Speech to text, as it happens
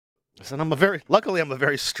And luckily I'm a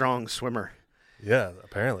very strong swimmer. Yeah,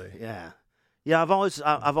 apparently. Yeah. Yeah, I've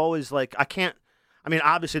always like, I can't, I mean,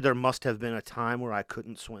 obviously there must have been a time where I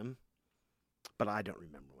couldn't swim, but I don't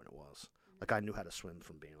remember when it was. Like, I knew how to swim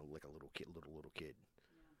from being like a little kid.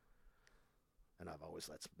 And I've always,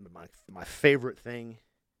 that's my favorite thing.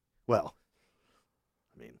 Well,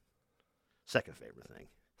 I mean, second favorite thing.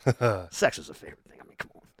 Sex is a favorite thing. I mean,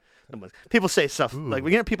 come on. People say stuff like,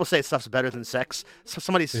 people say stuff's better than sex. So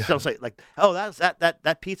somebody still say like, oh,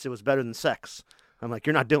 that pizza was better than sex. I'm like,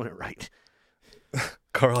 you're not doing it right.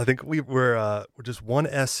 Carl, I think we're just one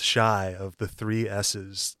S shy of the 3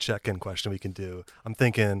 S's check-in question we can do. I'm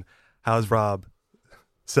thinking, how's Rob,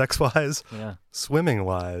 sex-wise,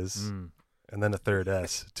 swimming-wise, and then a third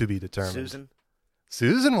S to be determined.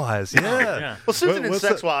 Susan-wise, yeah. Well, Susan and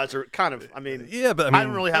sex-wise are kind of, I mean, yeah, but I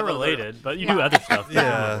don't really have related, but you do other stuff.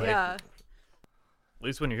 Yeah. Yeah. At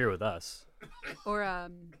least when you're here with us. Or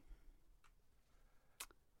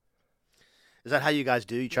Is that how you guys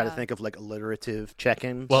do? You try to think of like alliterative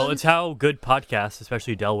check-ins? Well, it's how good podcasts,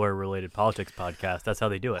 especially Delaware-related politics podcasts, that's how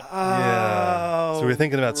they do it. Yeah. So we're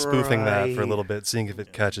thinking about spoofing that for a little bit, seeing if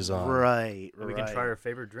it catches on. Right. And we can try our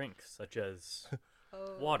favorite drinks, such as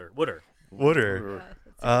water. Water.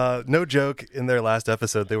 No joke, in their last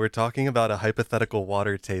episode, they were talking about a hypothetical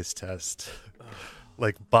water taste test.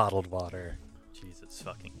 Like bottled water. Jesus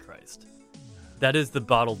fucking Christ. That is the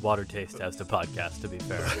bottled water taste test of podcast, to be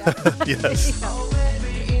fair. Yes.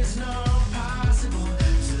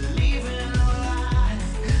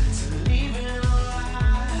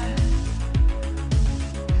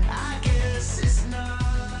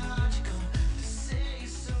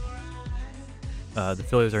 The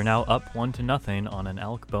Phillies are now up 1-0 on an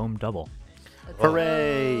Alec Boehm double.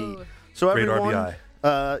 Hooray! So Great everyone,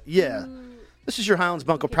 RBI. This is your Highlands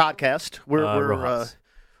Bunko podcast. Rojas.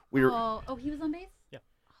 We're oh, he was on base? Yeah.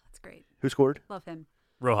 Oh, that's great. Who scored? Love him.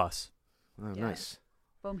 Rojas. Oh, Yeah. nice.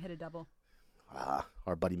 Boom hit a double.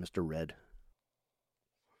 Our buddy Mr. Red.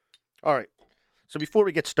 All right. So before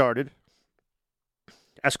we get started,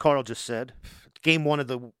 as Carl just said, Game 1 of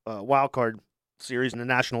the wild card series in the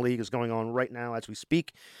National League is going on right now as we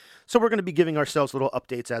speak. So we're going to be giving ourselves little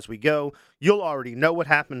updates as we go. You'll already know what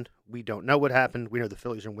happened. We don't know what happened. We know the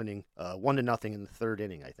Phillies are winning 1-0 in the third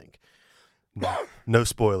inning, I think. No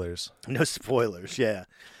spoilers. No spoilers, yeah.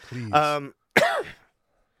 Please.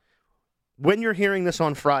 When you're hearing this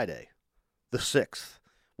on Friday, the 6th,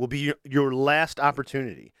 will be your last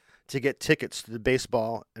opportunity to get tickets to the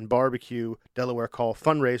Baseball and Barbecue Delaware Call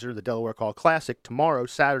fundraiser, the Delaware Call Classic, tomorrow,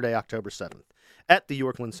 Saturday, October 7th, at the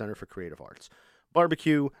Yorkland Center for Creative Arts.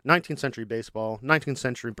 Barbecue, 19th century baseball, 19th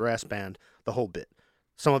century brass band, the whole bit.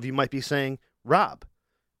 Some of you might be saying, Rob,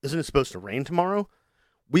 isn't it supposed to rain tomorrow?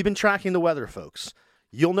 We've been tracking the weather, folks.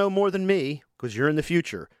 You'll know more than me because you're in the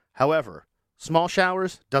future. However, small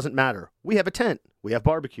showers doesn't matter. We have a tent. We have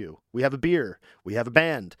barbecue. We have a beer. We have a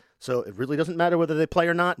band. So it really doesn't matter whether they play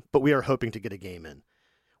or not, but we are hoping to get a game in.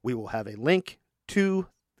 We will have a link to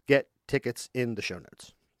get tickets in the show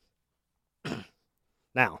notes.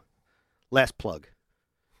 Now, last plug.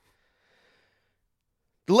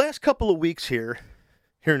 The last couple of weeks here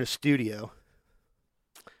in the studio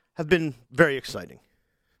have been very exciting.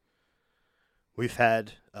 We've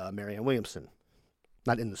had Marianne Williamson,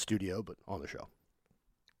 not in the studio, but on the show.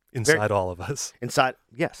 Inside all of us. Inside,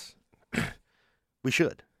 yes. We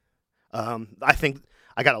should. I think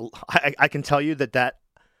I can tell you that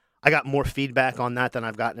I got more feedback on that than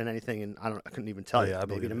I've gotten in anything, and I couldn't even tell you. I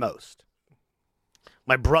Maybe the believe it. most.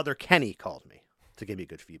 My brother Kenny called me to give me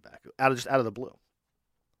good feedback out of the blue.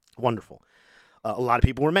 Wonderful. A lot of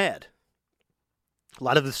people were mad. A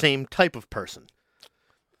lot of the same type of person.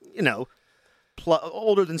 You know,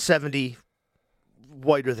 older than 70,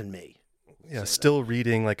 whiter than me. Yeah, still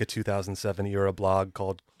reading like a 2007 era blog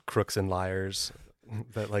called Crooks and Liars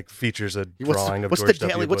that like features a drawing of George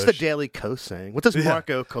W. Bush. What's the Daily Kos saying? What does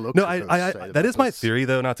Marco Kolokos No, say that is about my this? theory,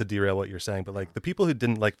 though, not to derail what you're saying, but like the people who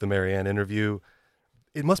didn't like the Marianne interview,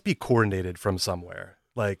 it must be coordinated from somewhere.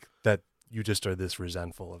 Like that you just are this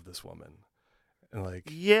resentful of this woman. And like,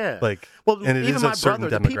 yeah. Like, well, and it even is my a certain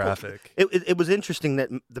brother, demographic. It was interesting that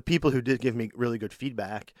the people who did give me really good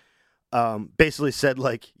feedback basically said,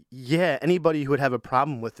 like, yeah, anybody who would have a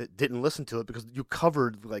problem with it didn't listen to it because you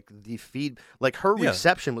covered, like, the feed. Like, her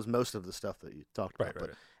reception was most of the stuff that you talked about. Right.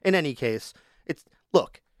 But in any case,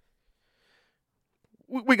 look,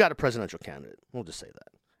 we got a presidential candidate. We'll just say that.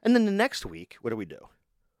 And then the next week, what do?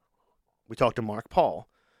 We talked to Mark Paul,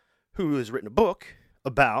 who has written a book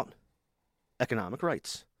about economic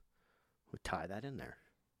rights. We tie that in there.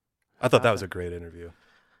 I thought that was a great interview.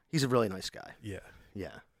 He's a really nice guy. Yeah.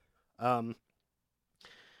 Yeah.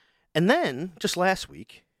 And And then, just last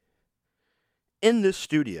week, in this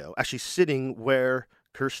studio, actually sitting where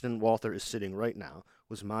Kirsten Walther is sitting right now,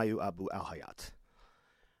 was Mayu Abu Al-Hayat.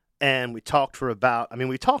 And we talked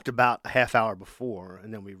about a half hour before,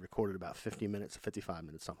 and then we recorded about 50 minutes, 55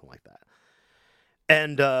 minutes, something like that.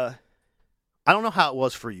 And I don't know how it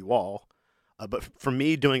was for you all, but for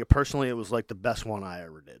me, doing it personally, it was like the best one I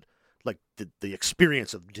ever did. Like the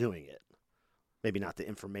experience of doing it. Maybe not the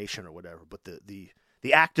information or whatever, but the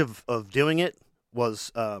act of doing it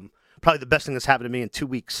was probably the best thing that's happened to me in 2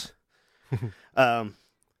 weeks.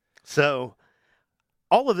 So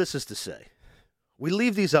all of this is to say, we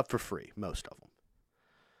leave these up for free, most of them.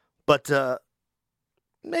 But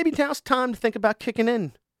maybe now it's time to think about kicking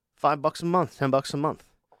in $5 a month, $10 a month.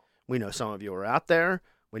 We know some of you are out there.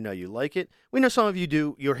 We know you like it. We know some of you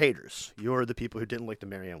do. You're haters. You're the people who didn't like the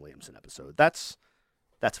Marianne Williamson episode. That's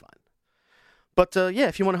fine. But yeah,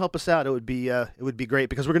 if you want to help us out, it would be great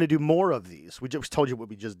because we're going to do more of these. We just told you what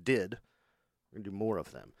we just did. We're going to do more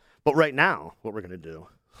of them. But right now, what we're going to do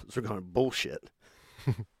is we're going to bullshit.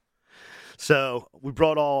 So we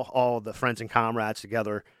brought all the friends and comrades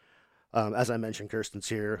together. As I mentioned, Kirsten's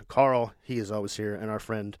here. Carl, he is always here. And our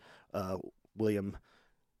friend William,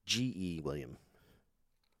 G.E. William.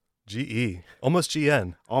 G.E. Almost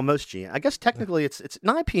G.N. Almost G.N. I guess technically it's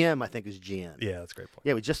 9 p.m. I think is G.N. Yeah, that's a great point.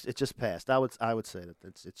 Yeah, it just passed. I would say that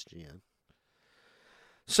it's G.N.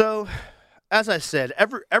 So, as I said,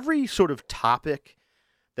 every sort of topic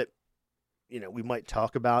that we might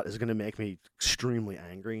talk about is going to make me extremely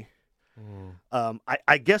angry.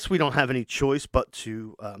 I guess we don't have any choice but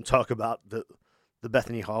to talk about the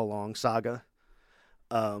Bethany Hall Long saga.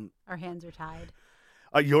 Our hands are tied.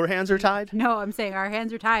 Your hands are tied? No, I'm saying our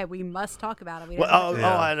hands are tied. We must talk about it. Oh,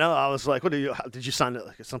 I know. I was like, did you sign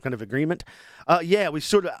some kind of agreement? Yeah, we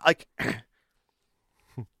sort of like.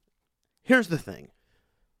 Here's the thing.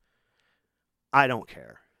 I don't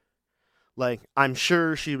care. Like, I'm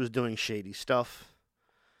sure she was doing shady stuff.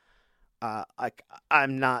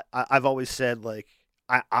 I'm not. I've always said, like,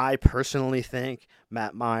 I personally think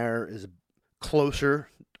Matt Meyer is closer.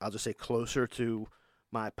 I'll just say closer to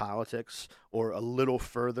my politics, or a little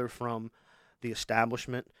further from the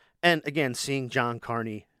establishment. And again, seeing John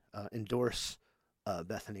Carney endorse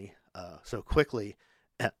Bethany so quickly,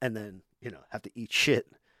 and then have to eat shit.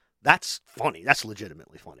 That's funny. That's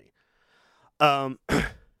legitimately funny. But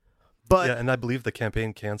yeah, and I believe the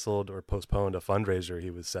campaign canceled or postponed a fundraiser he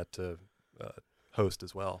was set to host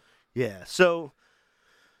as well. Yeah. So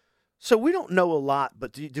we don't know a lot,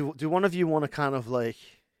 but do one of you want to kind of like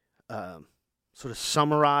sort of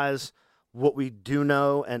summarize what we do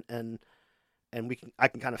know, and we can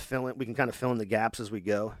kind of fill in the gaps as we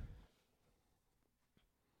go.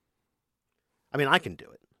 I mean, I can do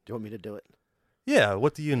it. Do you want me to do it? Yeah.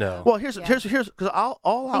 What do you know? Well, here's because I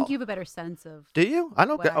think you have a better sense of. Do you? I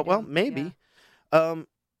don't. Well, Well, maybe. Yeah.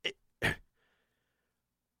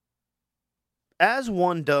 As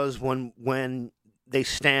one does when they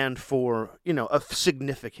stand for a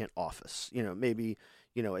significant office, maybe.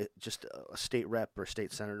 Just a state rep or a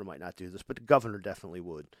state senator might not do this, but the governor definitely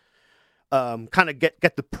would. Kind of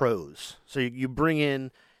get the pros. So you bring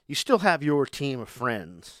in, you still have your team of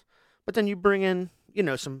friends, but then you bring in,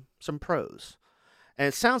 some pros. And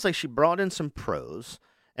it sounds like she brought in some pros,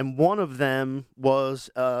 and one of them was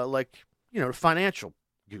the financial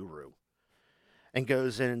guru, and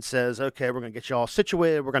goes in and says, okay, we're going to get you all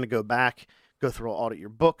situated. We're going to go back, go through, audit your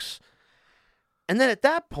books. And then at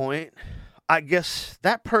that point, I guess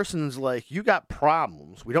that person's like, you got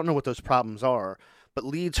problems. We don't know what those problems are, but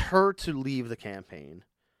leads her to leave the campaign.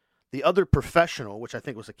 The other professional, which I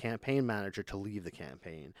think was a campaign manager, to leave the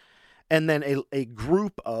campaign. And then a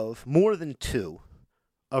group of more than two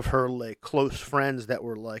of her like close friends that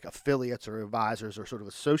were like affiliates or advisors or sort of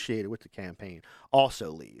associated with the campaign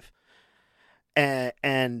also leave.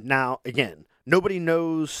 And now, again, nobody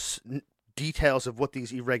knows details of what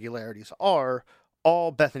these irregularities are.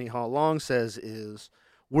 All Bethany Hall Long says is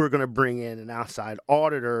we're going to bring in an outside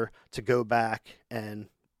auditor to go back and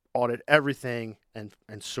audit everything and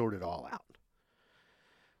sort it all out.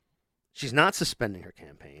 She's not suspending her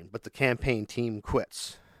campaign, but the campaign team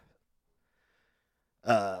quits.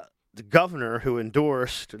 The governor who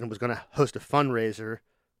endorsed and was going to host a fundraiser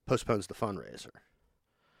postpones the fundraiser.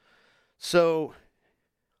 So,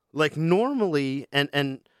 like normally,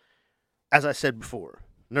 and as I said before,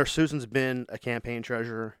 Nurse Susan's been a campaign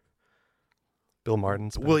treasurer. Bill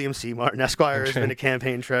Martin's been. William C. Martin Esquire has been a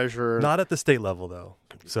campaign treasurer. Not at the state level, though.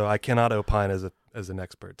 So I cannot opine as an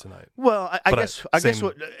expert tonight. Well, I guess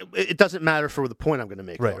what, it doesn't matter for the point I'm going to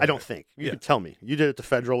make. Right, I don't think. You can tell me. You did it at the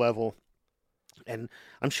federal level. And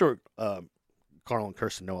I'm sure Carl and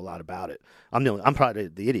Kirsten know a lot about it. I'm probably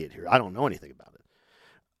the idiot here. I don't know anything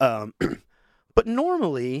about it. But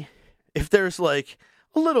normally, if there's like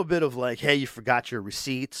a little bit of like, hey, you forgot your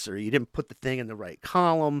receipts, or you didn't put the thing in the right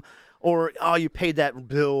column, or oh, you paid that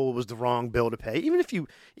bill, was the wrong bill to pay. Even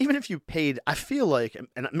if you paid, I feel like,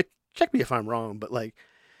 and check me if I'm wrong, but like,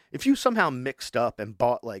 if you somehow mixed up and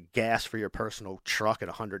bought like gas for your personal truck at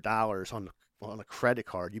 $100 on a credit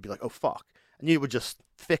card, you'd be like, oh fuck, and you would just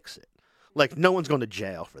fix it. Like, no one's going to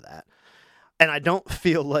jail for that. And I don't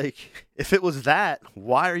feel like, if it was that,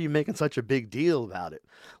 why are you making such a big deal about it?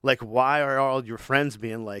 Like, why are all your friends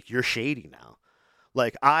being like, you're shady now?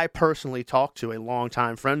 Like, I personally talked to a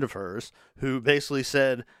longtime friend of hers who basically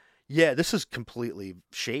said, yeah, this is completely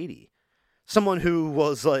shady. Someone who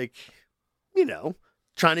was like, you know,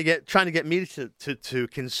 trying to get me to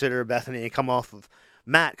consider Bethany and come off of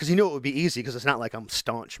Matt, because he knew it would be easy, because it's not like I'm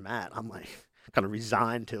staunch Matt. I'm like kind of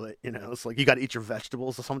resigned to it, you know. It's like you got to eat your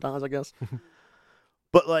vegetables sometimes, I guess.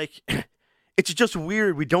 But like, it's just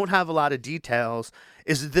weird. We don't have a lot of details.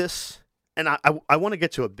 Is this? And I want to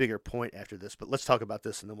get to a bigger point after this, but let's talk about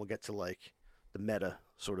this, and then we'll get to like the meta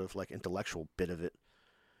sort of like intellectual bit of it.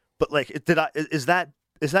 But like, is that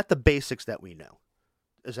the basics that we know?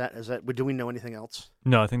 Is that do we know anything else?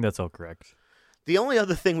 No, I think that's all correct. The only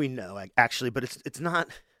other thing we know, actually, but it's not.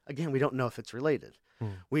 Again, we don't know if it's related.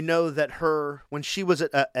 We know that when she was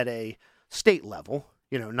at a state level,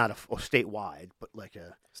 you know, not a statewide, but like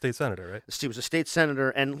a state senator, right? She was a state senator,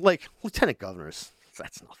 and like lieutenant governors,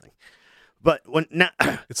 that's nothing. But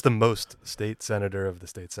it's the most state senator of the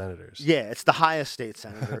state senators. Yeah, it's the highest state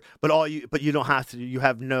senator. but you don't have to. You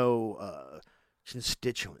have no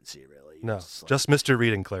constituency really. No, like, just Mr.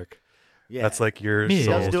 Reading Clerk. Yeah, that's like your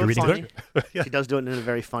soul. Reading Clerk. Yeah. She does do it in a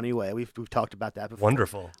very funny way. We've talked about that before.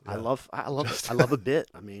 Wonderful. Yeah. I love a bit.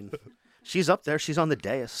 I mean, she's up there. She's on the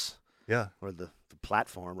dais. Yeah. Or the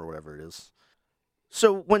platform or whatever it is.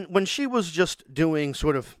 So when she was just doing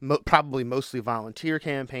sort of probably mostly volunteer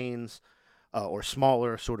campaigns or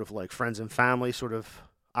smaller sort of like friends and family sort of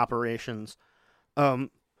operations,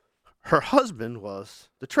 her husband was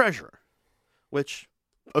the treasurer, which,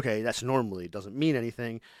 okay, that's normally doesn't mean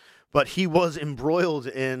anything, but he was embroiled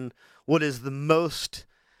in what is the most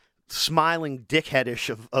smiling dickheadish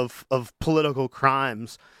of political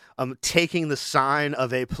crimes. Taking the sign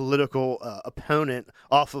of a political opponent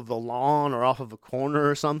off of the lawn or off of a corner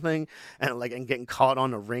or something, and getting caught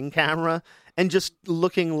on a Ring camera, and just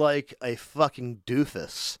looking like a fucking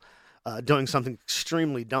doofus, doing something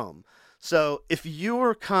extremely dumb. So if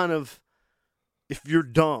you're dumb,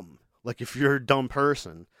 like if you're a dumb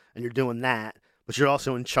person and you're doing that, but you're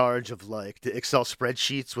also in charge of like the Excel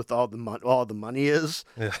spreadsheets with all the money is,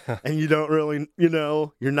 yeah. And you don't really,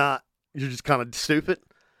 you're just kind of stupid.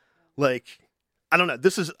 Like, I don't know.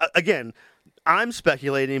 This is, again, I'm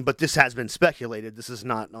speculating, but this has been speculated. This is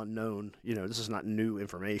not unknown. This is not new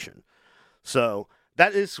information. So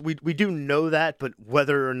that is, we do know that, but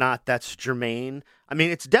whether or not that's germane, I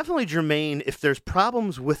mean, it's definitely germane if there's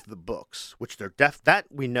problems with the books, which that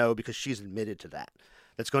we know because she's admitted to that.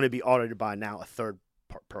 That's going to be audited by now a third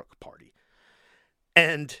party.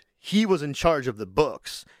 And he was in charge of the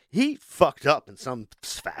books. He fucked up in some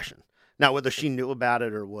fashion. Now, whether she knew about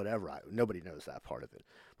it or whatever, nobody knows that part of it.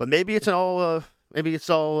 But maybe it's all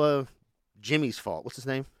Jimmy's fault. What's his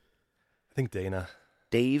name? I think Dana.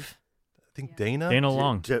 Dave? I think Dana? Dana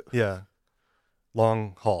Long. Yeah.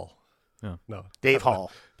 Long Hall. Yeah. No. Dave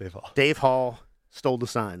Hall. Dave Hall. Dave Hall stole the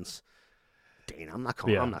signs. Dana, I'm not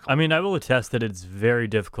calling. Yeah. I mean, I will attest that it's very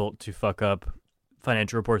difficult to fuck up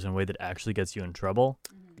financial reports in a way that actually gets you in trouble.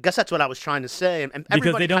 I guess that's what I was trying to say. And because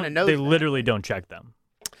everybody kind of knows they literally don't check them.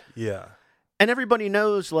 Yeah. And everybody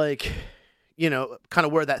knows, like, kind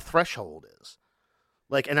of where that threshold is.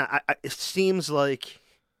 Like, and it seems like,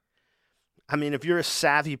 I mean, if you're a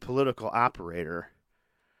savvy political operator,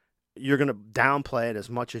 you're going to downplay it as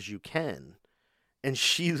much as you can. And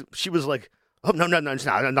she was like, oh, no, it's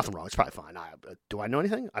not, nothing wrong. It's probably fine. Do I know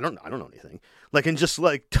anything? I don't know anything. Like, and just,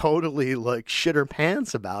 like, totally, like, shit her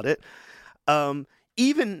pants about it.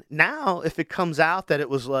 Even now, if it comes out that it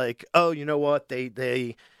was like, oh, you know what,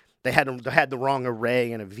 they had the wrong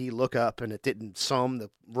array and a VLOOKUP, and it didn't sum the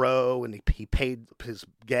row, and he paid his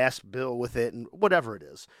gas bill with it, and whatever it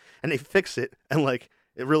is, and they fix it, and like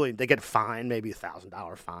they get a fine, maybe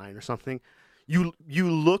 $1,000 fine or something. You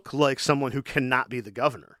look like someone who cannot be the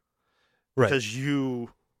governor, right? Because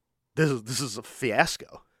this is a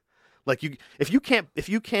fiasco. Like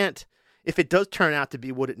if it does turn out to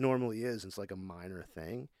be what it normally is, it's like a minor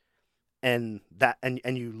thing, and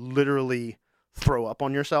you literally throw up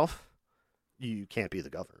on yourself, you can't be the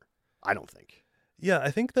governor. I don't think. Yeah, I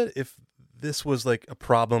think that if this was like a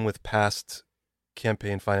problem with past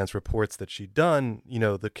campaign finance reports that she'd done,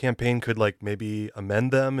 the campaign could like maybe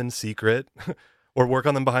amend them in secret or work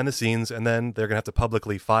on them behind the scenes, and then they're gonna have to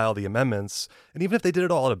publicly file the amendments. And even if they did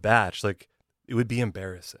it all at a batch, like it would be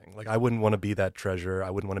embarrassing. Like I wouldn't want to be that treasurer. I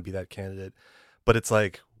wouldn't want to be that candidate. But it's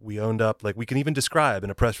like we owned up, like we can even describe in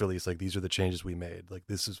a press release, like these are the changes we made. Like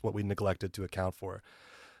this is what we neglected to account for.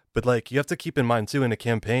 But like you have to keep in mind too, in a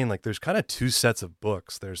campaign, like there's kind of two sets of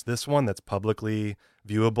books. There's this one that's publicly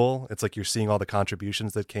viewable. It's like you're seeing all the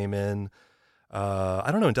contributions that came in. I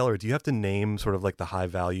don't know, in Delaware, do you have to name sort of like the high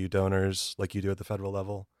value donors like you do at the federal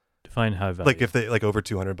level? Define high value. Like if they like over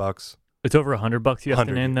 $200. It's over $100 you have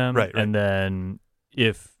to name them. Right. And then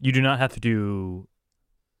if you do not have to do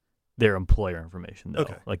their employer information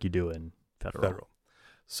though, like you do in federal.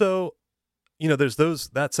 So, there's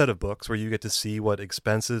that set of books where you get to see what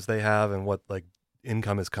expenses they have and what like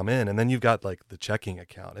income has come in. And then you've got like the checking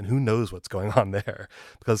account, and who knows what's going on there,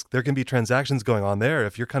 because there can be transactions going on there.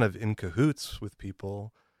 If you're kind of in cahoots with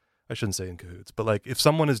people, I shouldn't say in cahoots, but like if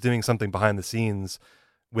someone is doing something behind the scenes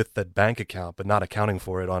with that bank account, but not accounting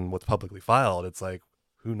for it on what's publicly filed, it's like,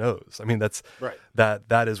 who knows? I mean, that's right.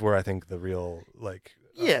 That is where I think the real like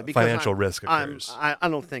financial risk occurs. I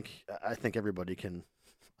think everybody can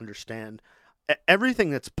understand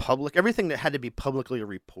everything that's public, everything that had to be publicly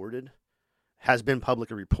reported has been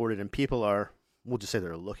publicly reported, and people we'll just say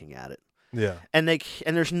they're looking at it. Yeah. And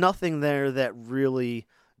there's nothing there that really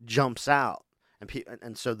jumps out.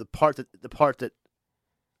 And so the part that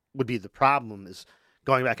would be the problem is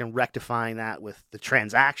going back and rectifying that with the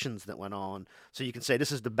transactions that went on. So you can say,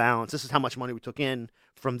 this is the balance. This is how much money we took in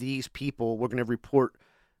from these people. We're going to report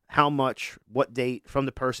how much, what date from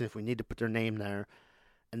the person if we need to put their name there.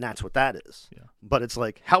 And that's what that is. Yeah. But it's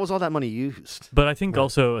like, how was all that money used? But I think I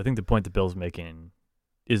think the point that Bill's making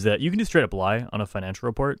is that you can just straight up lie on a financial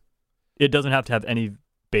report. It doesn't have to have any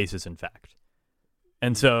basis in fact.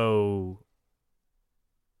 And so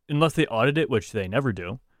unless they audit it, which they never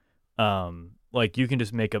do, like you can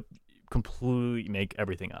just completely make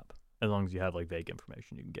everything up as long as you have like vague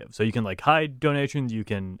information you can give. So you can like hide donations, you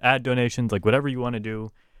can add donations, like whatever you want to do,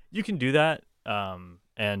 you can do that.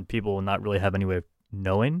 And people will not really have any way of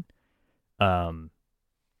knowing.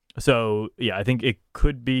 So yeah, I think it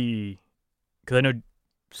could be, because I know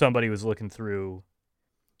somebody was looking through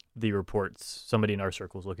the reports, somebody in our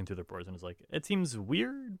circle was looking through the reports and was like, it seems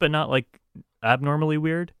weird, but not like abnormally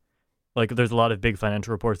weird. Like there's a lot of big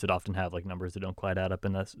financial reports that often have like numbers that don't quite add up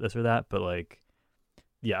in this or that. But like,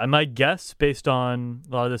 yeah, my guess based on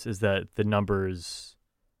a lot of this is that the numbers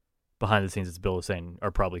behind the scenes, as Bill was saying,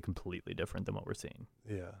 are probably completely different than what we're seeing.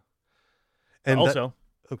 Yeah. And also,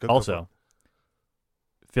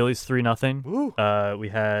 Phillies 3-0. We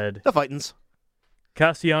had the Titans.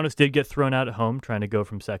 Castellanos did get thrown out at home, trying to go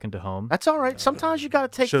from second to home. That's all right. Sometimes you got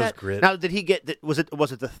to take shows that. Grit. Now, did he get? Was it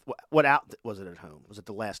what out? Was it at home? Was it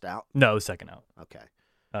the last out? No, it was second out. Okay.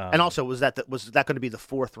 And also, was that going to be the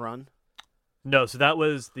fourth run? No, so that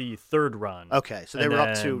was the third run. Okay, so they were up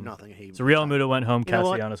 2-0. So Real Muto went home,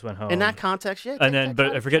 Castellanos went home. In that context, yeah. And then,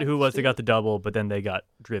 but I forget who it was that got the double, but then they got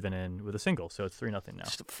driven in with a single, so it's 3-0 now.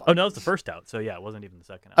 Oh, no, it's the first out, so yeah, it wasn't even the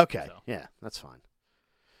second out. Okay, so. Yeah, that's fine.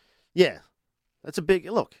 Yeah, that's a big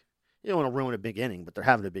look. You don't want to ruin a big inning, but they're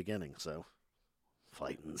having a big inning, so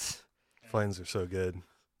Titans. Titans are so good.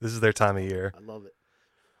 This is their time of year. I love it.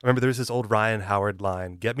 Remember, there was this old Ryan Howard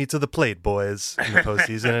line, "Get me to the plate, boys," in the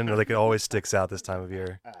postseason. Like it always sticks out this time of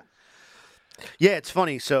year. Yeah, it's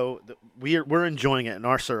funny. So we're enjoying it in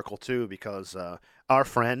our circle too, because our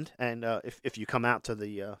friend, and if you come out to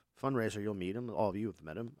the fundraiser, you'll meet him. All of you have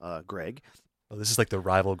met him, Greg. Oh, this is like the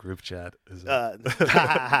rival group chat. Right,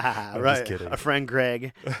 just kidding. Our friend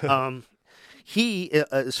Greg. He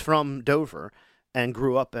is from Dover and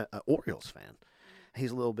grew up an Orioles fan.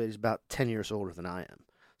 He's he's about 10 years older than I am.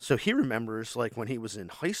 So he remembers, like, when he was in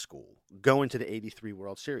high school, going to the 83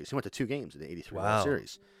 World Series. He went to 2 games of the 83 World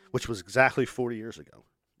Series, which was exactly 40 years ago.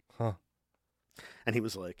 Huh. And he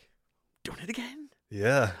was like, doing it again?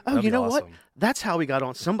 Yeah. Oh, you know awesome. what? That's how we got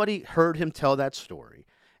on. Somebody heard him tell that story.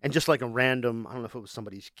 And just like a random, I don't know if it was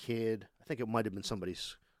somebody's kid. I think it might have been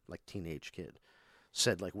somebody's, like, teenage kid.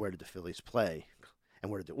 Said, like, where did the Phillies play? And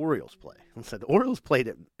where did the Orioles play? And said, the Orioles played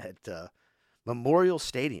at Memorial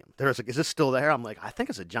Stadium. There's like, is this still there? I'm like, I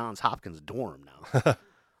think it's a Johns Hopkins dorm now.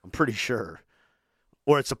 I'm pretty sure.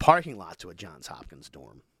 Or it's a parking lot to a Johns Hopkins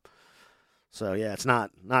dorm. So, yeah, it's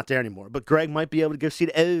not there anymore. But Greg might be able to go see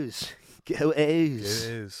the O's. Go O's.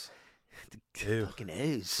 It is. The fucking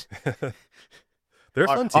O's. They're a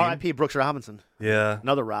fun team. R.I.P. Brooks Robinson. Yeah.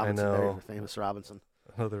 Another Robinson. I know. Very famous Robinson.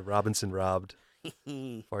 Another Robinson robbed.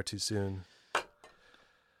 Far too soon.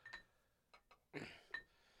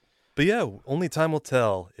 But yeah, only time will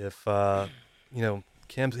tell if the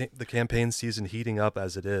campaign season heating up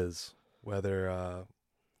as it is, whether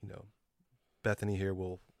Bethany here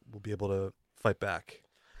will be able to fight back.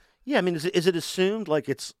 Yeah, I mean, is it assumed like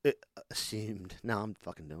assumed? Now I'm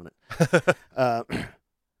fucking doing it.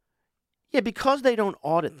 Yeah, because they don't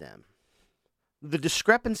audit them, the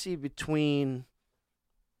discrepancy between,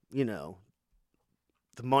 the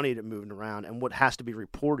money that's moving around and what has to be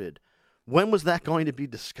reported, when was that going to be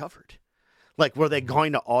discovered? Like, were they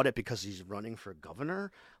going to audit because he's running for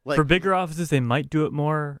governor? Like, for bigger offices, they might do it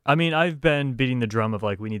more. I mean, I've been beating the drum of,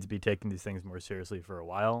 like, we need to be taking these things more seriously for a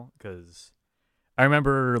while, because I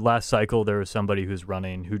remember last cycle there was somebody who's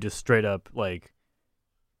running who just straight up, like,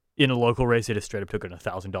 in a local race, they just straight up took an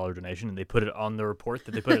 $1,000 donation and they put it on the report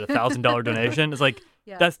that they put a $1,000 donation. It's like,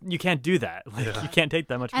 you can't do that. Like, you can't take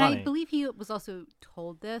that much money. And I believe he was also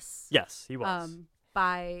told this. Yes, he was.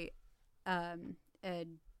 By a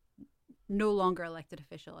no longer elected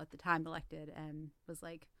official at the time elected, and was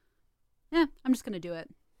like, I'm just going to do it.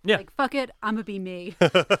 Yeah. Like, fuck it, I'm going to be me.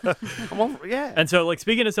 Yeah. And so, like,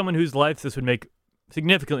 speaking of someone whose life this would make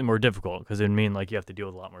significantly more difficult, because it would mean, like, you have to deal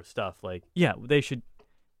with a lot more stuff. Like, yeah,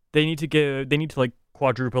 they need to like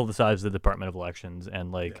quadruple the size of the Department of Elections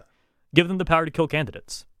and give them the power to kill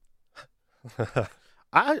candidates.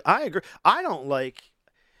 I agree. I don't like,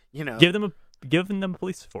 give them a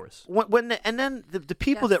police force. And then the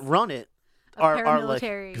people that run it are like,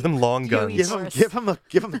 give them long guns. Give them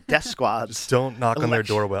a death squad. Just don't knock on their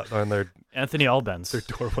doorway, on their Anthony Albence. their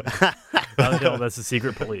doorway. That's the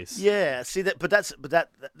secret police. Yeah, see that, but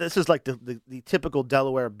this is like the typical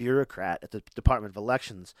Delaware bureaucrat at the Department of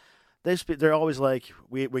Elections. They're always like,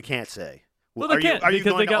 we can't say. Well, they can't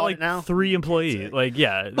because they got like now? 3 employees. Like,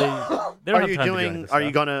 yeah, they don't have time to do anything. Are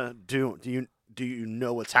you gonna do you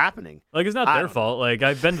know what's happening? Like, it's not their fault. Like,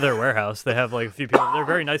 I've been to their warehouse. They have like a few people. They're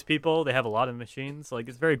very nice people. They have a lot of machines. Like,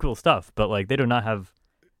 it's very cool stuff. But like, they do not have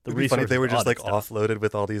the resources. Funny if they were just like stuff. offloaded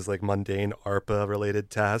with all these like mundane ARPA related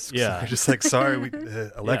tasks. Yeah, they're just like, sorry,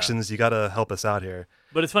 elections. You gotta help us out here.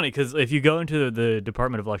 But it's funny because if you go into the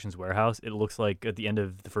Department of Elections warehouse, it looks like at the end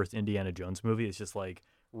of the first Indiana Jones movie, it's just like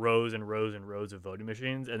rows and rows and rows of voting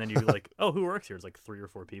machines, and then you're like, oh, who works here? It's like 3 or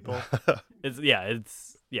 4 people. It's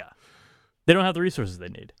they don't have the resources they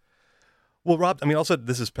need. Well, Rob, I mean, also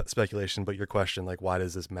this is speculation, but your question, like, why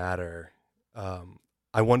does this matter?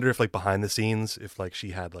 I wonder if, like, behind the scenes, if like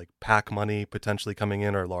she had like PAC money potentially coming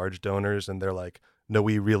in or large donors, and they're like, no,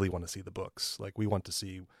 we really want to see the books. Like, we want to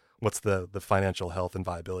see what's the financial health and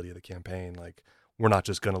viability of the campaign. Like, we're not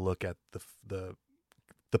just going to look at the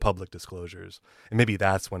public disclosures, and maybe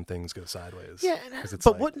that's when things go sideways. Yeah,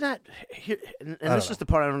 but wouldn't that? And this is the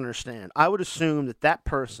part I don't understand. I would assume that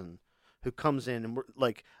person who comes in and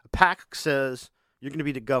like a PAC says, "You're going to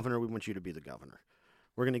be the governor. We want you to be the governor.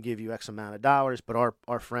 We're going to give you X amount of dollars, but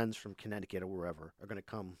our friends from Connecticut or wherever are going to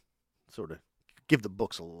come, sort of give the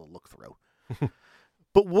books a little look through."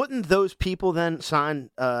 But wouldn't those people then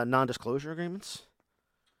sign non-disclosure agreements?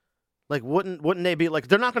 Like, wouldn't they be like,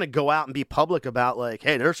 they're not going to go out and be public about like,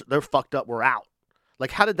 hey, they're fucked up, we're out.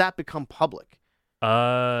 Like, how did that become public?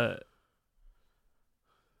 I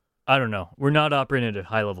don't know. We're not operating at a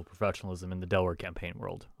high level of professionalism in the Delaware campaign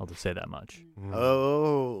world. I'll just say that much.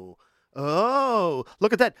 Oh,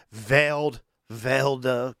 look at that veiled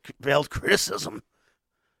criticism.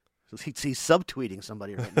 He's subtweeting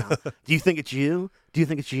somebody right now. Do you think it's you?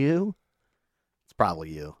 It's probably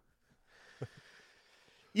you.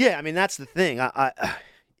 Yeah, I mean, that's the thing. I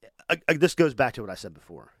this goes back to what I said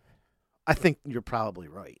before. I think you're probably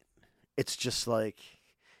right. It's just like,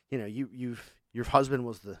 your husband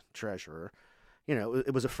was the treasurer.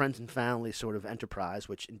 It was a friends and family sort of enterprise,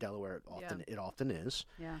 which in Delaware it often is.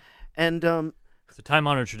 Yeah. And it's a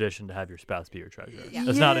time-honored tradition to have your spouse be your treasurer. Yeah.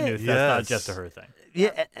 That's not a new thing. That's not just a her thing.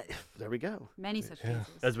 Yeah, there we go. Many such cases.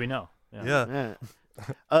 As we know. Yeah.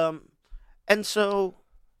 And so,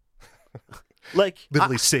 like,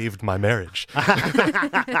 literally saved my marriage.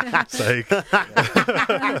 It's like,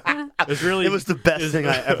 it was the best thing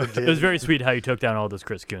I ever did. It was very sweet how you took down all those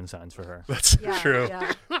Chris Coons signs for her. That's true.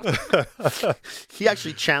 Yeah. He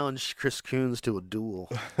actually challenged Chris Coons to a duel.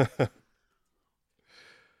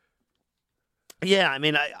 Yeah, I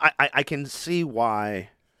mean, I can see why,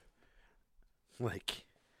 like,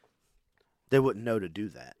 they wouldn't know to do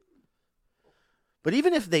that. But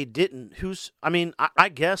even if they didn't, I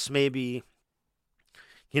guess maybe,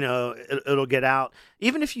 it'll get out.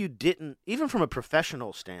 Even if you didn't, even from a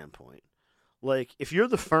professional standpoint, like, if you're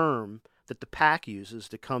the firm that the PAC uses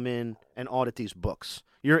to come in and audit these books,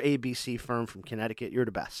 you're ABC firm from Connecticut, you're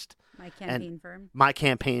the best. My campaign firm. My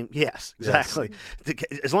campaign, yes, exactly.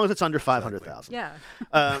 As long as it's under 500,000. Yeah.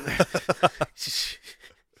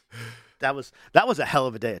 That was a hell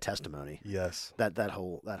of a day of testimony. Yes. That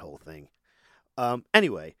whole thing.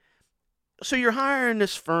 Anyway, so you're hiring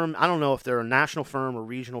this firm. I don't know if they're a national firm or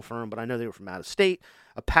regional firm, but I know they were from out of state.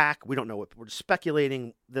 A PAC. We don't know what we're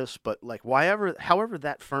speculating this, but like however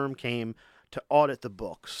that firm came to audit the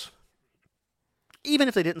books, even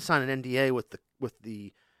if they didn't sign an NDA with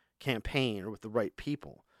the campaign or with the right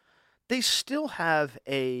people, they still have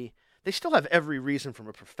every reason from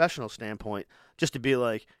a professional standpoint just to be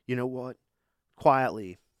like, you know what,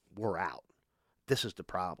 quietly, we're out. This is the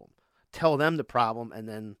problem. Tell them the problem and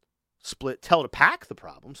then tell the PAC the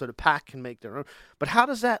problem so the PAC can make their own. But how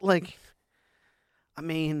does that, like, I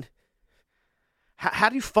mean, how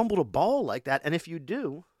do you fumble the ball like that? And if you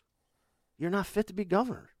do, you're not fit to be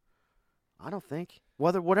governor. I don't think,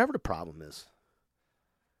 whatever the problem is.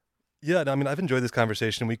 Yeah, I mean, I've enjoyed this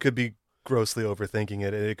conversation. We could be grossly overthinking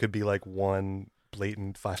it. It could be like one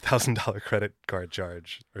blatant $5,000 credit card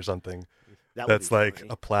charge or something. That's like funny.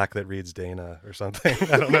 A plaque that reads Dana or something.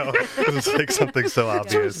 I don't know. It's like something so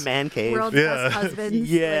obvious. His man cave. World's best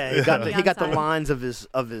husbands. Yeah, he got the lines of his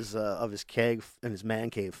keg and his man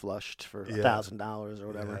cave flushed for $1,000 or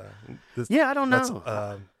whatever. Yeah, I don't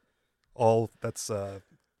know. That's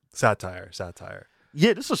satire.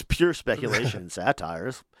 Yeah, this was pure speculation and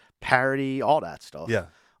satires, parody, all that stuff. Yeah,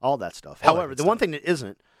 all that stuff. However, the one thing that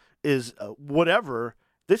isn't is whatever.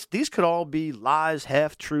 These could all be lies,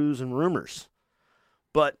 half-truths, and rumors.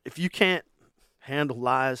 But if you can't handle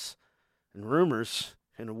lies and rumors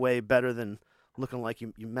in a way better than looking like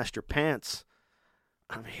you messed your pants,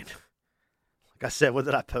 I mean, like I said, what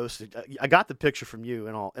did I post? I got the picture from you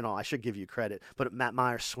and all. I should give you credit. But Matt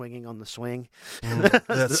Myers swinging on the swing.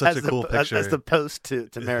 That's such a cool picture. As the post to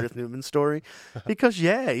Meredith Newman's story. Because,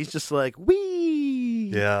 he's just like,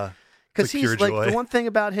 wee! Yeah. Because he's like, the one thing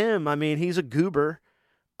about him, I mean, he's a goober.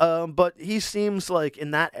 But he seems like in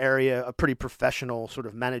that area a pretty professional sort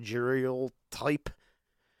of managerial type.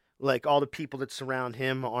 Like all the people that surround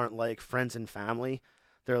him aren't like friends and family.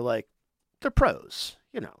 They're pros.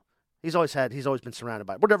 You know, he's always been surrounded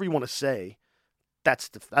by whatever you want to say. That's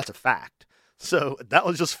a fact. So that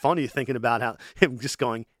was just funny thinking about how him just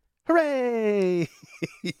going, hooray!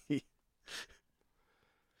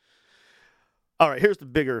 All right, here's the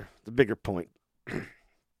bigger point.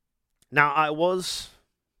 Now I was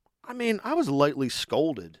lightly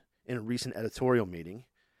scolded in a recent editorial meeting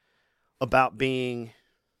about being,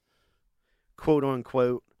 quote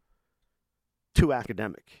unquote, too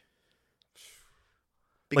academic.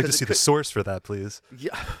 I'd like to see the source for that, please.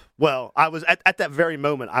 Yeah. Well, I was at that very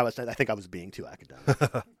moment. I think I was being too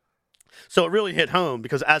academic. So it really hit home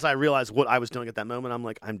because as I realized what I was doing at that moment, I'm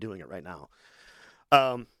like, I'm doing it right now.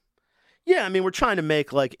 Yeah, I mean, we're trying to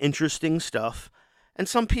make like interesting stuff, and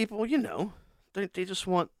some people, you know, they just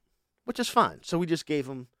want. Which is fine. So we just gave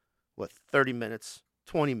them, 30 minutes,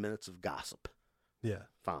 20 minutes of gossip. Yeah.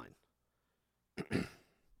 Fine.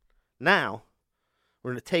 Now,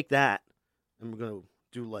 we're going to take that and we're going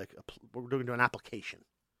to do an application.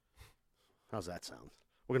 How's that sound?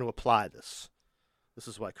 We're going to apply this. This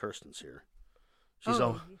is why Kirsten's here.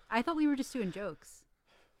 I thought we were just doing jokes.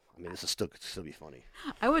 I mean, this is still be funny.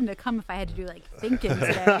 I wouldn't have come if I had to do thinking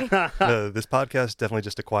today. No, this podcast definitely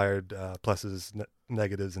just acquired pluses,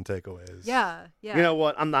 negatives, and takeaways. Yeah. You know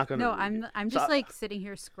what? I'm not gonna. No, I'm just sitting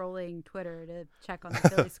here scrolling Twitter to check on the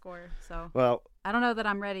Philly score. So I don't know that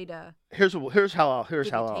I'm ready to. Here's how.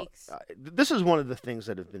 This is one of the things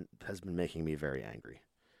that has been making me very angry,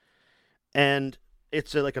 and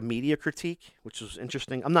it's like a media critique, which is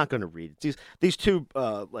interesting. I'm not going to read it. These two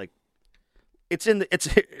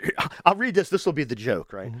I'll read this. This will be the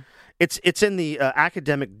joke, right? Mm-hmm. It's in the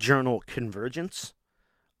academic journal Convergence.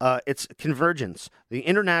 It's Convergence, the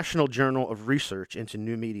International Journal of Research into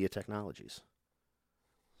New Media Technologies.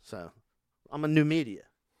 So, I'm a new media,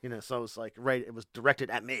 So it was it was directed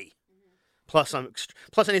at me. Mm-hmm.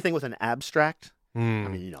 Plus anything with an abstract. I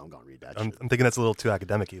mean, I'm going to read that. I'm thinking that's a little too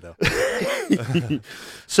academic-y, though.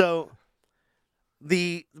 So.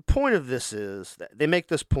 The point of this is that they make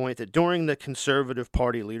this point that during the Conservative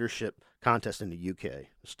Party leadership contest in the UK,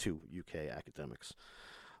 there's two UK academics,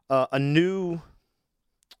 a new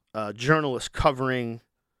journalist covering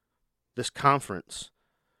this conference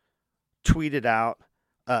tweeted out,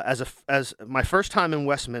 as my first time in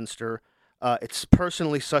Westminster, it's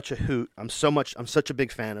personally such a hoot. I'm such a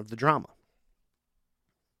big fan of the drama.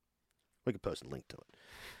 We could post a link to it.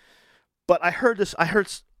 But I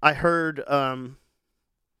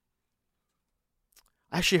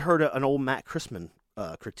actually heard an old Matt Christman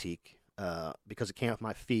critique because it came off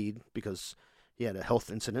my feed because he had a health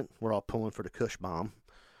incident. We're all pulling for the Kush bomb.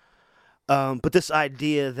 But this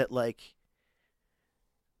idea that, like,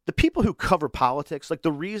 the people who cover politics, like,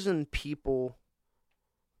 the reason people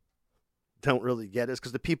don't really get it is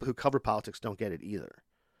because the people who cover politics don't get it either.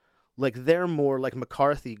 Like, they're more like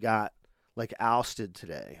McCarthy got, like, ousted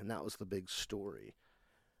today, and that was the big story.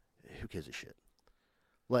 Who gives a shit?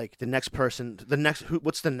 Like,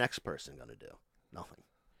 what's the next person going to do? Nothing.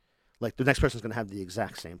 Like, the next person's going to have the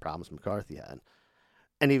exact same problems McCarthy had.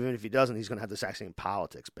 And even if he doesn't, he's going to have the exact same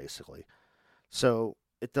politics, basically. So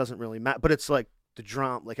it doesn't really matter. But it's like the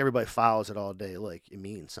drama, like, everybody follows it all day, like, it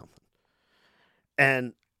means something.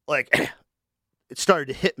 And, like, it started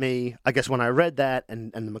to hit me, I guess, when I read that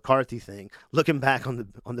and the McCarthy thing, looking back on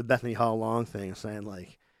the Bethany Hall Long thing, saying,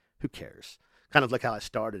 like, who cares? Kind of like how I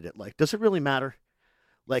started it. Like, does it really matter?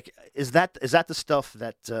 Like, is that the stuff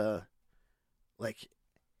that, like,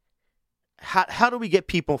 how do we get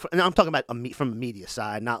people? And I'm talking about from a media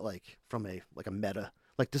side, not like from a meta.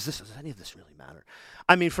 Like, does any of this really matter?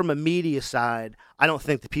 I mean, from a media side, I don't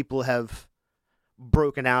think the people have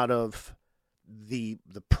broken out of the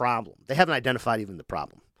problem. They haven't identified even the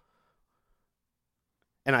problem.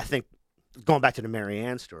 And I think going back to the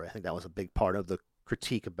Marianne story, I think that was a big part of the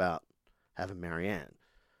critique about having Marianne,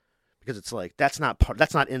 because it's like that's not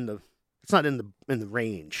in the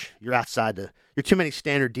range. You're outside you're too many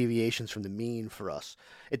standard deviations from the mean for us.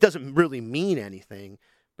 It doesn't really mean anything,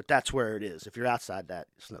 but that's where it is. If you're outside that,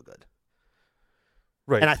 it's no good.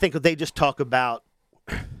 Right. And I think they just talk about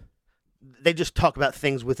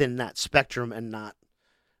things within that spectrum and not,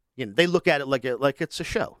 they look at it like it's a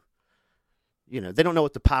show. They don't know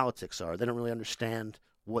what the politics are. They don't really understand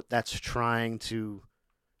what that's trying to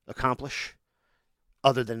accomplish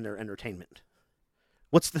other than their entertainment.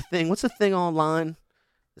 What's the thing online?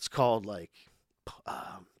 It's called, like,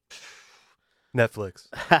 Netflix.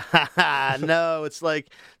 No, it's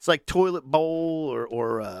like Toilet Bowl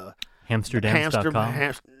or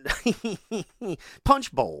Hamsterdams.com.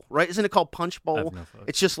 Punchbowl, right? Isn't it called Punchbowl? No,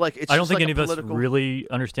 it's just like I don't think any of us really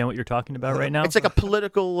understand what you're talking about right now. It's like a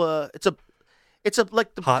political. It's a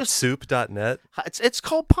like the hotsoup.net. It's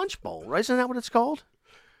called Punchbowl, right? Isn't that what it's called?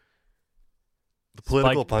 The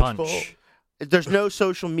political Spiked punch bowl. There's no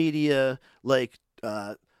social media, like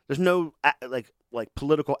there's no like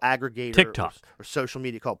political aggregator TikTok or social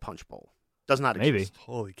media called Punchbowl. Does not Maybe. exist.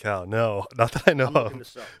 Holy cow! No, not that I know I'm looking of.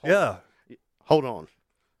 this up. Hold Hold on.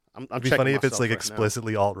 I'm It'd be checking funny if it's myself like right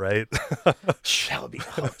explicitly alt right. now. That would be.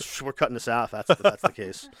 We're cutting this out. If that's the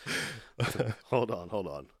case. Hold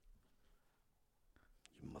on.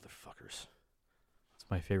 You motherfuckers. It's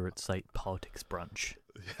my favorite site, politicsbrunch.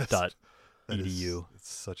 Yes. Dot That is- edu. It's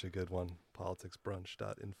such a good one.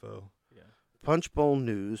 Politicsbrunch.info. Yeah. Punchbowl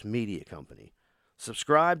News Media Company.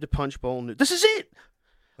 Subscribe to Punchbowl News. This is it.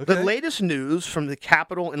 Okay. The latest news from the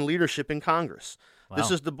Capitol and leadership in Congress. Wow. This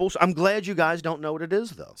is the bullshit. I'm glad you guys don't know what it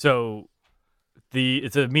is, though. So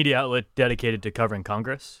it's a media outlet dedicated to covering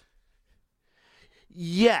Congress.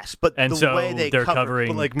 Yes, but And the so way they're cover,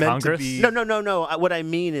 covering but, like, meant to Congress. be- No. What I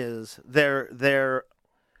mean is they're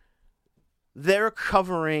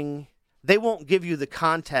covering. They won't give you the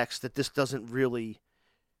context that this doesn't really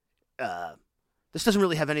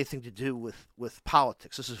have anything to do with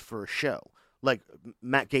politics. This is for a show. Like,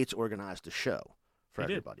 Matt Gaetz organized a show for He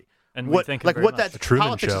did. everybody. And what we thank him like very what much. that Truman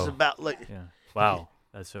politics Show. is about? Like Yeah. Wow.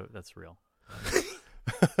 That's real.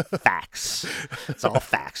 facts. It's all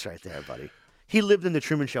facts right there, buddy. He lived in the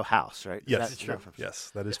Truman Show house, right? Yes, That's true.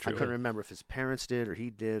 Yes, that is I true. couldn't remember if his parents did or he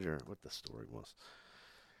did or what the story was.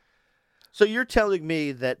 So you're telling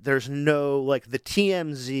me that there's no, like, the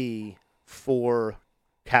TMZ for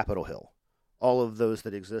Capitol Hill, all of those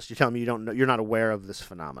that exist. You're telling me you're not aware of this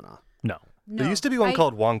phenomenon. No. No, There used to be one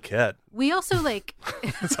called Wonket. We also like.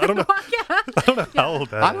 I don't know. I don't know how old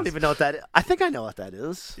that is. I don't even know what that is. I think I know what that is.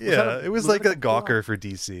 Was that Yeah, it was like a political gawker for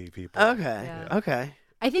DC people. Okay. Yeah. Okay.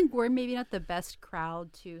 I think we're maybe not the best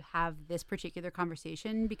crowd to have this particular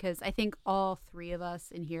conversation because I think all three of us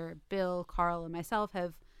in here, Bill, Carl, and myself,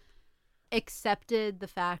 have accepted the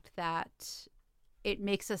fact that it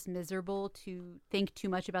makes us miserable to think too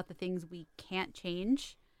much about the things we can't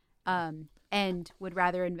change, and would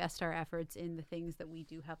rather invest our efforts in the things that we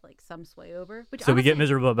do have like some sway over. Which So we get honestly-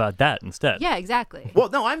 miserable about that instead. Yeah, exactly. Well,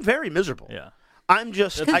 no, I'm very miserable. Yeah. I'm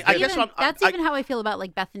just. Because I guess that's even how I feel about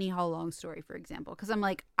like Bethany Hall Long story, for example. Because I'm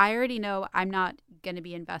like, I already know I'm not going to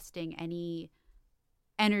be investing any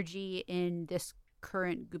energy in this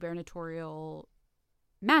current gubernatorial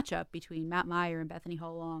matchup between Matt Meyer and Bethany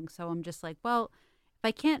Hall Long. So I'm just like, well, if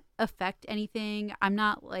I can't affect anything, I'm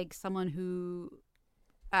not like someone who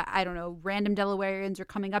I don't know, random Delawareans are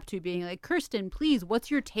coming up to being like, Kirsten, please, what's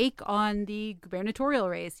your take on the gubernatorial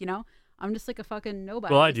race? You know, I'm just like a fucking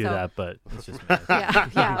nobody. Well, I do that, but it's just me.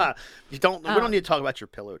 yeah. We don't need to talk about your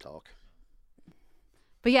pillow talk.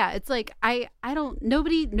 But yeah, it's like I don't.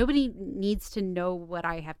 Nobody needs to know what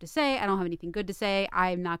I have to say. I don't have anything good to say.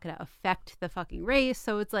 I'm not going to affect the fucking race.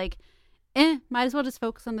 So it's like, might as well just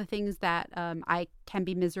focus on the things that I can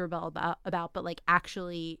be miserable about, but like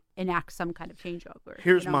actually enact some kind of change over.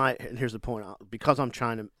 Here's the point. Because I'm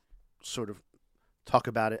trying to sort of talk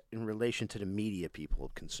about it in relation to the media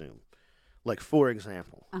people consume. Like, for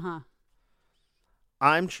example,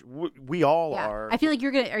 we all are. I feel like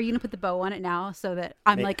are you gonna put the bow on it now so that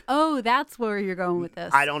I'm like, oh, that's where you're going with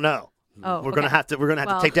this. I don't know. Oh, we're gonna have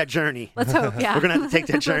to take that journey. Let's hope. Yeah, we're gonna have to take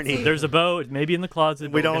that journey. There's a bow, maybe in the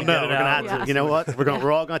closet. We don't know. We're gonna have to. You know what?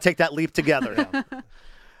 We're all gonna take that leap together.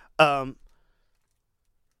 The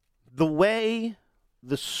way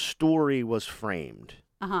the story was framed,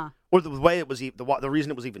 or the way it was, the reason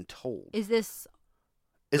it was even told. Is this?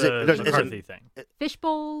 Is it McCarthy thing?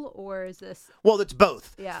 Fishbowl, or is this? Well, it's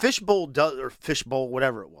both. Yeah. Fishbowl or Fishbowl,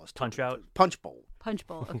 whatever it was. Punchbowl.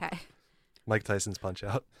 Punchbowl. Okay. Mike Tyson's Punch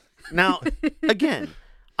Out. Now, again,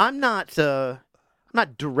 I'm not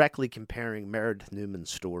directly comparing Meredith Newman's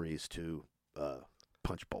stories to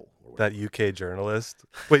Punchbowl. That UK journalist.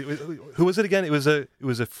 Wait, who was it again? It was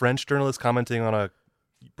a French journalist commenting on a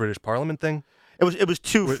British Parliament thing. It was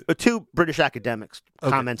two British academics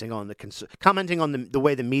commenting on the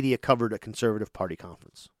way the media covered a Conservative Party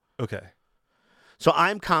conference. Okay. So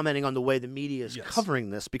I'm commenting on the way the media is covering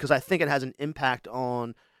this because I think it has an impact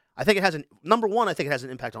on. Number one, I think it has an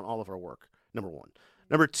impact on all of our work. Number one.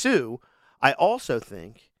 Number two, I also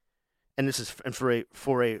think, and this is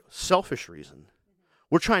for a selfish reason,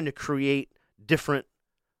 we're trying to create different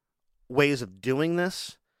ways of doing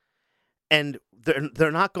this, and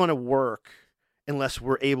they're not going to work unless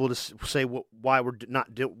we're able to say why we're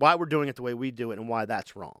doing it the way we do it and why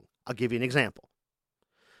that's wrong. I'll give you an example.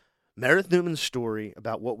 Meredith Newman's story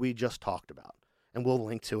about what we just talked about, and we'll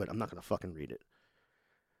link to it. I'm not going to fucking read it.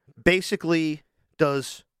 Basically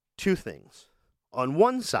does two things. On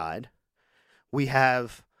one side, we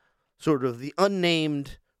have sort of the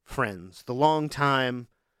unnamed friends, the longtime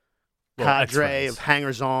cadre of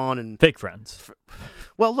hangers-on and fake friends.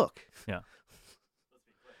 Well, look. Yeah.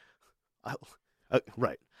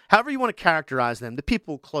 Right. However you want to characterize them, the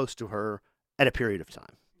people close to her at a period of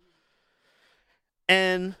time.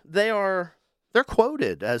 And they're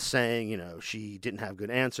quoted as saying, she didn't have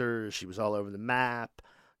good answers, she was all over the map,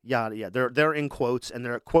 yada yada. They're in quotes, and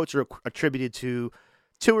their quotes are attributed to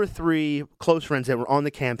 2 or 3 close friends that were on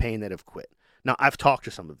the campaign that have quit. Now, I've talked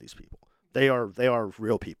to some of these people. They are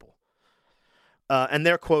real people. And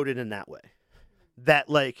they're quoted in that way. That,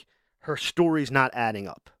 like, her story's not adding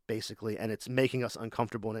up, basically, and it's making us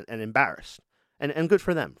uncomfortable and embarrassed. And good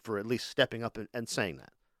for them for at least stepping up and saying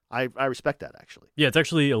that. I respect that, actually. Yeah, it's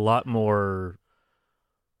actually a lot more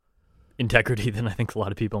integrity than I think a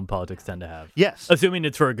lot of people in politics tend to have. Yes. Assuming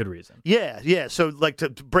it's for a good reason. Yeah. So, like, to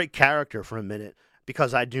break character for a minute,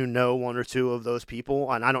 because I do know 1 or 2 of those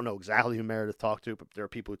people, and I don't know exactly who Meredith talked to, but there are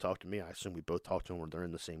people who talk to me. I assume we both talk to them or they're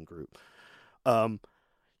in the same group.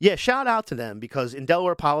 Yeah, shout out to them, because in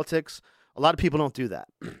Delaware politics, a lot of people don't do that.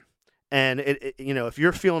 And, if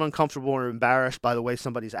you're feeling uncomfortable or embarrassed by the way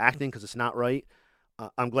somebody's acting because it's not right,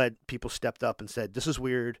 I'm glad people stepped up and said, this is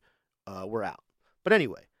weird, we're out. But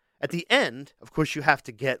anyway, at the end, of course, you have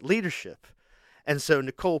to get leadership. And so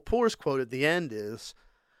Nicole Poor's quote at the end is,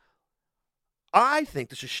 I think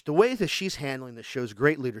the way that she's handling this shows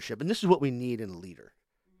great leadership, and this is what we need in a leader.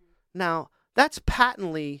 Now, that's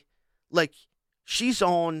patently, like, she's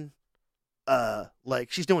on,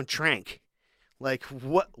 she's doing trank. Like,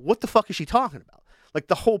 what the fuck is she talking about? Like,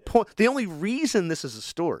 the whole point, the only reason this is a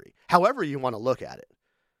story, however you want to look at it,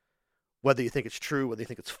 whether you think it's true, whether you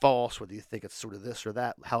think it's false, whether you think it's sort of this or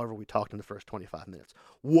that, however we talked in the first 25 minutes,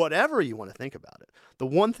 whatever you want to think about it, the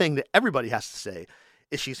one thing that everybody has to say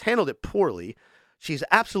is she's handled it poorly. She's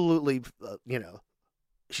absolutely,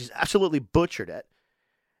 she's absolutely butchered it.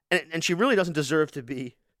 And she really doesn't deserve to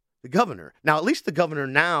be the governor. Now, at least the governor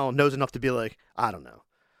now knows enough to be like, I don't know.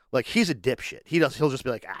 Like, he's a dipshit. He'll just be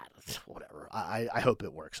like, whatever. I hope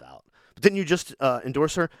it works out. But didn't you just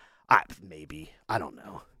endorse her? Maybe. I don't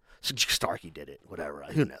know. Starkey did it. Whatever.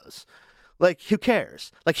 Who knows? Like, who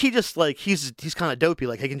cares? Like, he just, like, he's kind of dopey.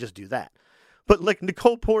 Like, he can just do that. But, like,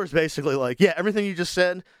 Nicole Poor is basically like, yeah, everything you just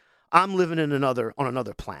said, I'm living on another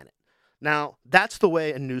planet. Now, that's the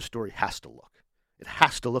way a news story has to look. It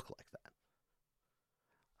has to look like that.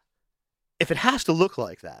 If it has to look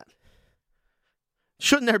like that,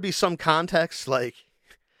 shouldn't there be some context? Like,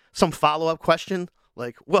 some follow-up question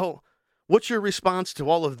like, well, what's your response to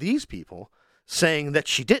all of these people saying that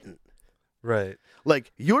she didn't? Right.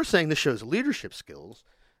 Like, you're saying this shows leadership skills.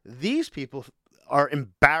 These people are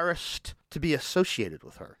embarrassed to be associated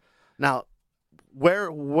with her. Now,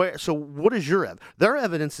 so what is your evidence? Their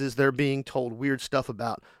evidence is they're being told weird stuff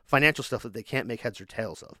about financial stuff that they can't make heads or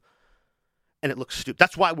tails of. And it looks stupid.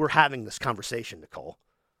 That's why we're having this conversation, Nicole.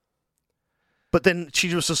 But then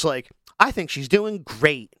she was just like, I think she's doing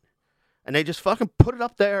great. And they just fucking put it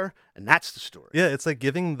up there, and that's the story. Yeah, it's like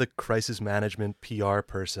giving the crisis management PR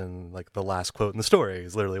person like the last quote in the story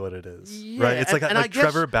is literally what it is, right? It's like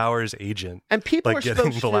Trevor Bauer's agent, and people like are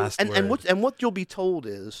getting supposed the last to. word. And what you'll be told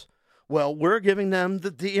is, well, we're giving them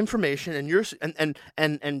the information, and you're the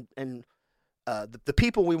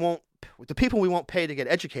people we won't pay to get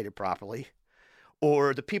educated properly,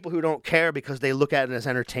 or the people who don't care because they look at it as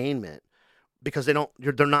entertainment, because they're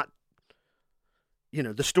not.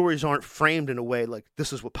 The stories aren't framed in a way like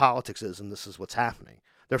this is what politics is and this is what's happening.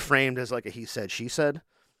 They're framed as like a he said, she said.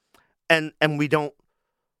 And we don't,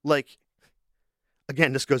 like,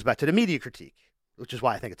 again, this goes back to the media critique, which is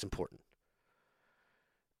why I think it's important.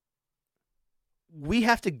 We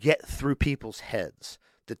have to get through people's heads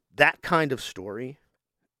that kind of story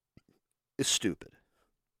is stupid.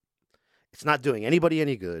 It's not doing anybody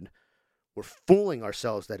any good. We're fooling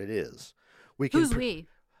ourselves that it is. Who's we?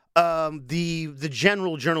 The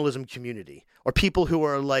general journalism community, or people who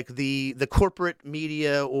are like the corporate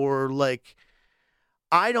media, or like,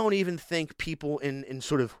 I don't even think people in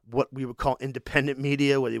sort of what we would call independent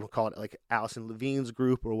media, whether you would call it like Allison Levine's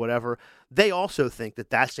group or whatever, they also think that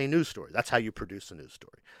that's a news story. That's how you produce a news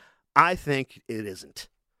story. I think it isn't.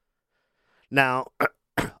 Now,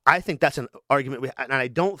 I think that's an argument, and I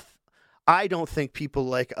don't think people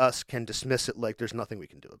like us can dismiss it like there's nothing we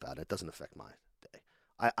can do about it. It doesn't affect my day.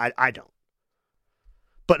 I don't.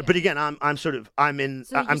 But again, I'm in.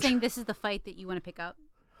 So you're saying this is the fight that you want to pick up?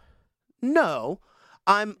 No,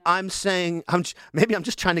 I'm saying maybe I'm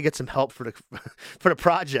just trying to get some help for the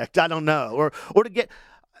project. I don't know, or to get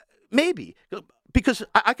maybe because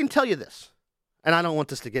I can tell you this, and I don't want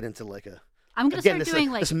this to get into like a. I'm gonna start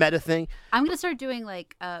doing this meta thing. I'm gonna start doing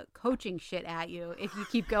like coaching shit at you if you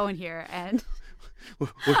keep going here, and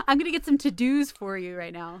I'm gonna get some to-dos for you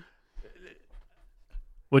right now.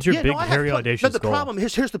 What's your big, hairy, audacious goal?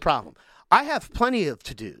 Here's the problem. I have plenty of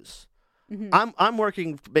to-dos. Mm-hmm. I'm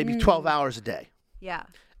working maybe 12 hours a day. Yeah.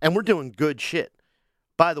 And we're doing good shit.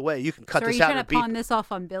 By the way, you can cut this out. Are you trying to pawn this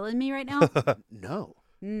off on Bill and me right now? No.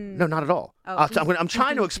 No, not at all. Oh, I'm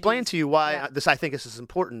trying to explain to you why I think this is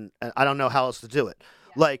important, and I don't know how else to do it.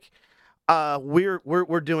 Yeah. Like,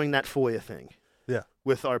 we're doing that FOIA thing. Yeah.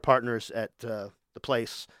 With our partners at the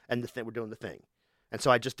place, and we're doing the thing. And so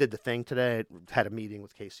I just did the thing today. I had a meeting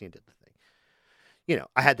with Casey and did the thing.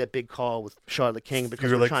 I had that big call with Charlotte King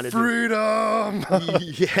because we're trying to freedom.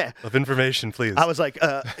 Yeah. Of information, please. I was like,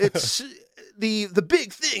 it's the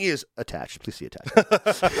big thing is attached. Please see attached.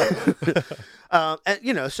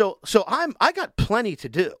 And so I got plenty to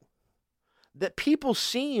do. That people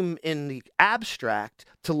seem in the abstract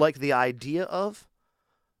to like the idea of,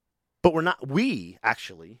 but we're not. We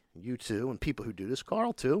actually, you too, and people who do this,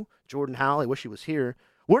 Carl too, Jordan Howell. I wish he was here.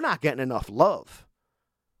 We're not getting enough love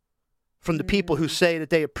from the people who say that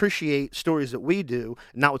they appreciate stories that we do,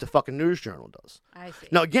 and not what the fucking News Journal does. I see.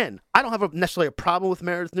 Now, again, I don't have necessarily a problem with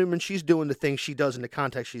Meredith Newman. She's doing the thing she does in the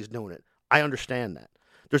context she's doing it. I understand that.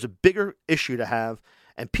 There's a bigger issue to have,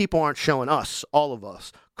 and people aren't showing us, all of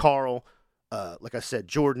us, Carl, like I said,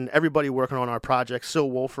 Jordan, everybody working on our project, Sil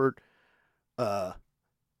Wolford, we're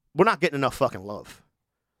not getting enough fucking love.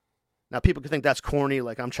 Now, people can think that's corny,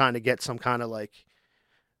 like I'm trying to get some kind of like,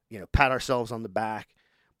 pat ourselves on the back.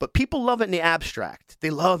 But people love it in the abstract. They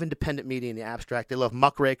love independent media in the abstract. They love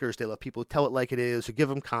muckrakers. They love people who tell it like it is, who give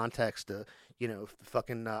them context,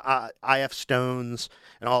 fucking I.F. Stones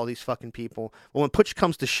and all these fucking people. Well, when push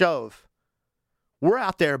comes to shove, we're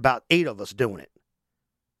out there about 8 of us doing it.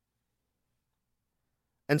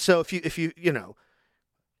 And so if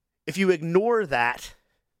you ignore that,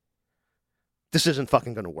 this isn't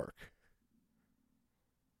fucking going to work.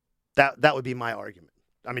 That would be my argument.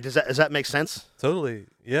 I mean, does that make sense? Totally.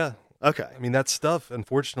 Yeah. Okay. I mean, that stuff,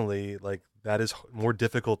 unfortunately, like that is more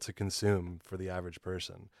difficult to consume for the average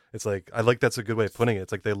person. It's like, I like that's a good way of putting it.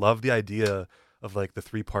 It's like they love the idea of like the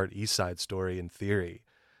 3-part East Side Story in theory,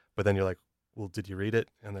 but then you're like, well, did you read it?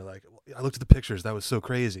 And they're like, well, I looked at the pictures. That was so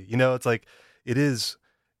crazy. It's like, it is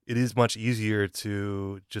much easier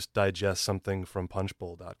to just digest something from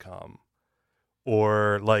punchbowl.com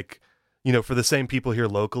or like, for the same people here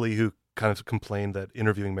locally who kind of complained that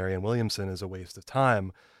interviewing Marianne Williamson is a waste of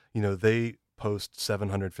time, they post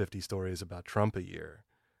 750 stories about Trump a year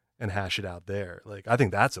and hash it out there. Like, I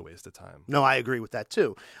think that's a waste of time. No, I agree with that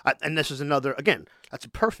too. And this is another, again, that's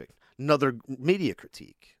another media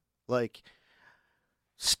critique. Like,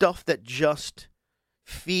 stuff that just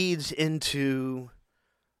feeds into,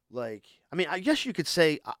 like, I mean, I guess you could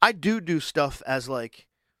say I do stuff as like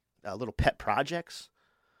little pet projects,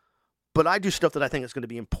 but I do stuff that I think is going to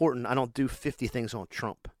be important. I don't do 50 things on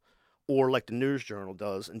Trump, or like the News Journal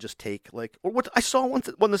does, and just take like, or what I saw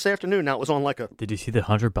one this afternoon. Now it was on like a. Did you see that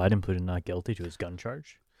Hunter Biden pleaded not guilty to his gun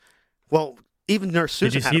charge? Well, even Nurse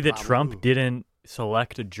Susan. Did you see that Trump didn't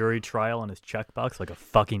select a jury trial on his checkbox like a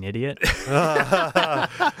fucking idiot?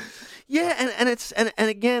 Yeah, and it's and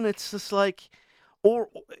again, it's just like, or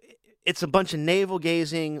it's a bunch of navel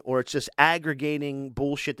gazing, or it's just aggregating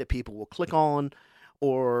bullshit that people will click on,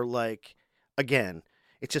 or like, again,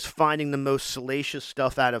 it's just finding the most salacious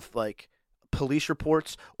stuff out of like police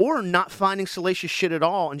reports, or not finding salacious shit at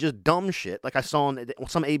all and just dumb shit. Like I saw on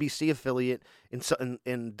some ABC affiliate in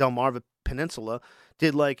Delmarva Peninsula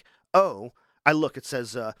did like, it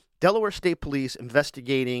says Delaware State Police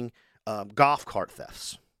investigating golf cart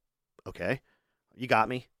thefts. Okay, you got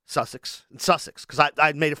me. Sussex, because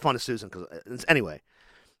I made fun of Susan. Anyway,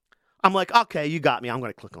 I'm like, okay, you got me. I'm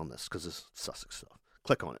going to click on this because it's Sussex stuff.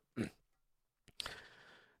 Click on it.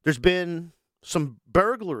 There's been some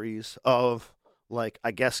burglaries of, like,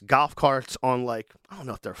 I guess, golf carts on, like, I don't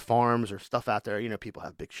know if they're farms or stuff out there. You know, people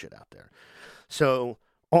have big shit out there. So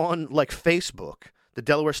on, like, Facebook, the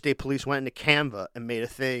Delaware State Police went into Canva and made a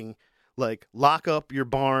thing, like, lock up your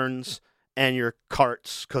barns and your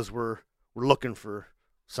carts because we're looking for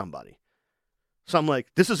somebody. So I'm like,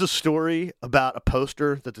 this is a story about a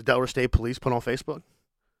poster that the Delaware State Police put on Facebook?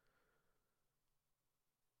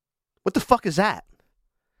 What the fuck is that?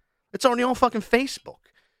 It's already on fucking Facebook.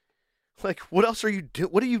 Like, what else are you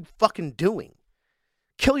what are you fucking doing?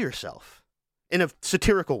 Kill yourself in a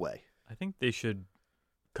satirical way. I think they should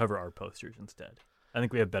cover our posters instead. I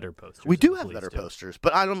think we have better posters. We do have better posters,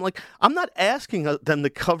 but I'm not asking them to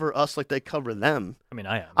cover us like they cover them. I mean,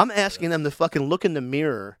 I am. I'm asking them to fucking look in the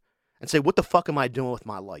mirror and say, what the fuck am I doing with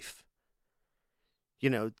my life? You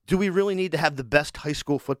know, do we really need to have the best high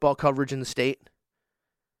school football coverage in the state?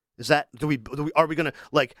 Is that, are we going to,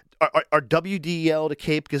 like, are WDL, the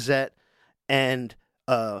Cape Gazette, and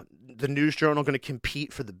the News Journal going to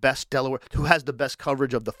compete for the best Delaware, who has the best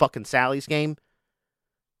coverage of the fucking Sally's game?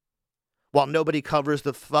 While nobody covers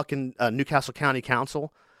the fucking Newcastle County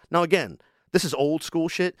Council. Now, again, this is old school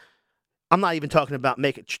shit. I'm not even talking about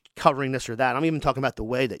covering this or that. I'm even talking about the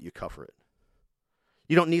way that you cover it.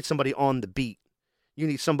 You don't need somebody on the beat. You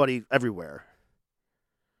need somebody everywhere.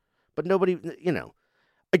 But nobody, you know.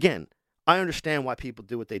 Again, I understand why people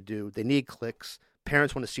do what they do. They need clicks.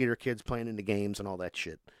 Parents want to see their kids playing in the games and all that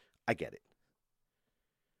shit. I get it.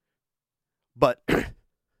 But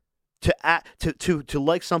to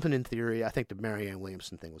like something in theory, I think the Marianne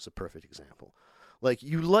Williamson thing was a perfect example. Like,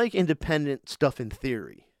 you like independent stuff in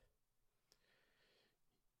theory.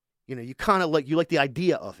 You know, you like the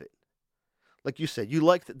idea of it. Like you said, you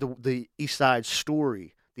like the East Side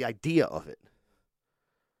story, the idea of it.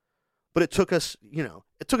 But it took us,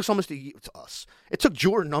 almost a year to us. It took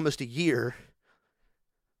Jordan almost a year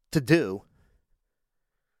to do.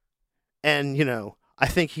 And, you know, I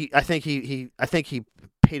think he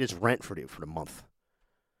paid his rent for the month.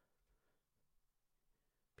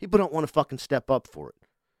 People don't want to fucking step up for it.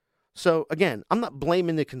 So, again, I'm not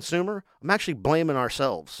blaming the consumer. I'm actually blaming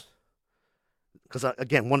ourselves. Because,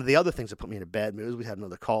 again, one of the other things that put me in a bad mood is we had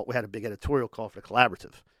another call. We had a big editorial call for the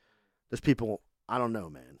Collaborative. There's people, I don't know,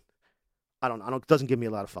 man. I don't, it doesn't give me a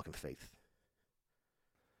lot of fucking faith.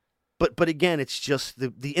 But again, it's just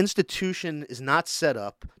the institution is not set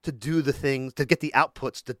up to do the things, to get the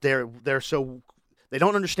outputs that they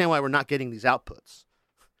don't understand why we're not getting these outputs.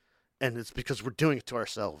 And it's because we're doing it to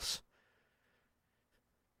ourselves.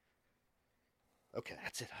 Okay,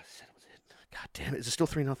 that's it. I said it was it. God damn it. Is it still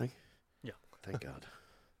 3-0? Yeah. Thank God.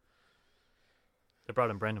 They brought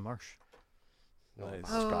in Brandon Marsh. Nice.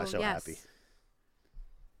 I was probably so yes. happy.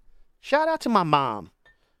 Shout out to my mom,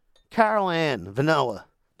 Carol Ann Vanilla,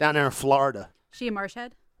 down there in Florida. She a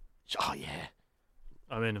Marshhead? Oh yeah.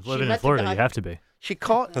 I mean, if living in Florida, you have to be. She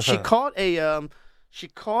caught a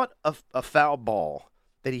foul ball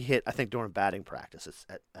that he hit, I think, during batting practice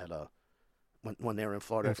when they were in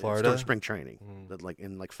Florida. In Florida? During spring training,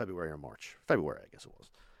 in February or March. February, I guess it was.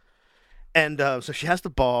 And so she has the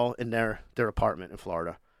ball in their apartment in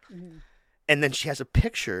Florida, and then she has a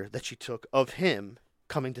picture that she took of him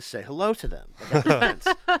coming to say hello to them. Like, at the fence.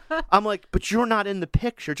 I'm like, but you're not in the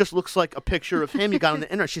picture. It just looks like a picture of him you got on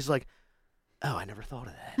the internet. She's like, oh, I never thought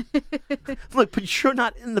of that. Look, but you're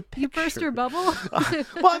not in the picture. You burst your bubble?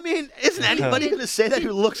 Well, I mean, isn't anybody going to say that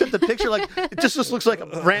who looks at the picture like it just looks like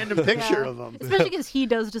a random picture of him? Especially because he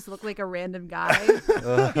does just look like a random guy.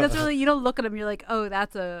 That's really, you don't look at him, you're like, oh,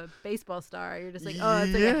 that's a baseball star. You're just like, oh,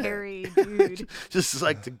 it's like a hairy dude. just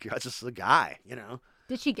like just the guy, you know.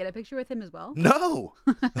 Did she get a picture with him as well? No.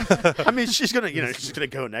 I mean, she's gonna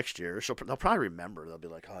go next year. They'll probably remember. They'll be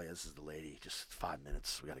like, oh yeah, this is the lady. Just 5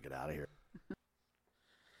 minutes. We got to get out of here.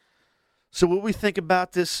 So what do we think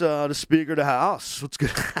about this, the Speaker of the House? What's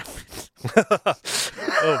going to happen?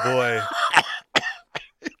 Oh, boy.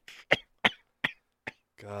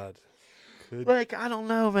 God. Like, I don't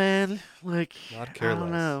know, man. Like, Not careless. I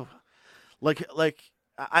don't know. Like,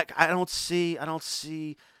 I don't see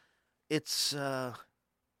it's, it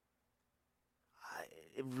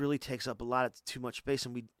really takes up a lot of too much space,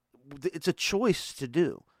 and it's a choice to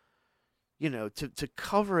do, you know, to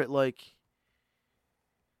cover it like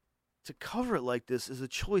this is a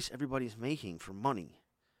choice everybody's making for money.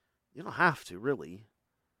 You don't have to, really.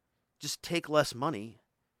 Just take less money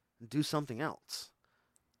and do something else.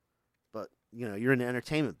 But, you know, you're in the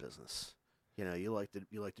entertainment business. You know, you like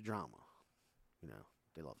the drama. You know,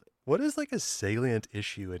 they love it. What is like a salient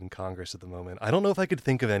issue in Congress at the moment? I don't know if I could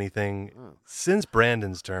think of anything since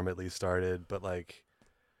Brandon's term at least started, but like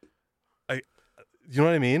you know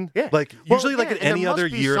what I mean? Yeah. Like usually like in and any other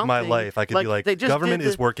year of my life, I could be like, government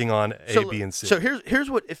is working on A, B, and C. So here's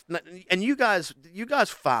what and you guys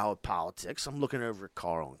follow politics. I'm looking over at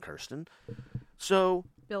Carl and Kirsten. So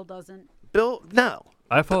Bill doesn't. No.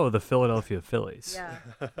 I follow the Philadelphia Phillies. Yeah.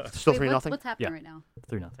 Still 3-0. What's happening Yeah. right now?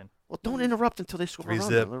 3-0. Well, don't interrupt until they score a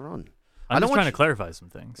 3-0. run. I'm just trying to clarify some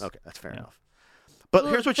things. Okay, that's fair enough. But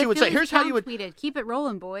Well, here's what the she would say. Phillies Here's how you would. tweeted, "Keep it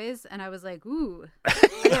rolling, boys," and I was like, "Ooh,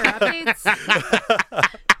 there are updates."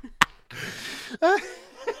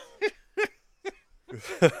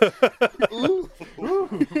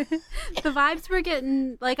 The vibes were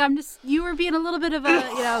getting like you were being a little bit of a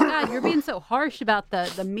God, you're being so harsh about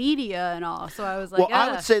the media and all. So I was like, Well,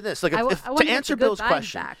 I would say this, like, I if wanna to get answer the good Bill's vibes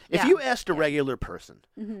question, back. if Yeah. you asked a regular person,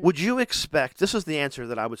 would you expect? This is the answer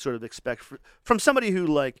that I would sort of expect from somebody who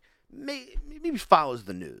like maybe follows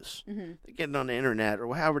the news. They get it on the internet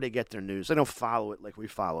or however they get their news. They don't follow it like we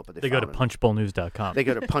follow it, but They go to follow it. punchbowlnews.com. They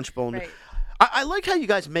go to Punchbowl. Right. I like how you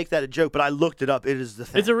guys make that a joke, but I looked it up. It is the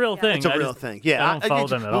thing. It's a real thing. It's a real thing. Yeah, I don't follow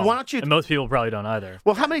them at all. Why don't you? And most people probably don't either.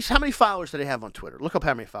 Well, how many followers do they have on Twitter? Look up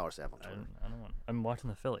how many followers they have on Twitter. I don't want. I'm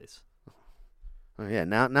watching the Phillies. Oh, yeah,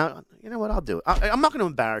 now you know what? I'll do it. I'm not going to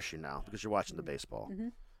embarrass you now because you're watching the baseball.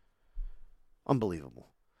 Unbelievable.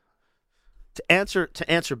 To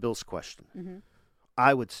answer Bill's question,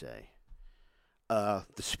 I would say the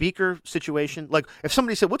speaker situation. Like if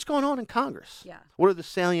somebody said, "What's going on in Congress? Yeah. What are the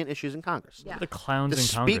salient issues in Congress?" Yeah. The clowns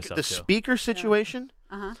in Congress. The speaker situation.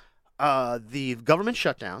 The government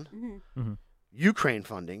shutdown. Ukraine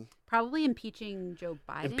funding. Probably impeaching Joe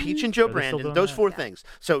Biden. Impeaching Joe Are they still Brandon. doing Those that? four Yeah. things.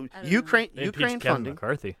 So I don't Ukraine They impeached Kevin funding.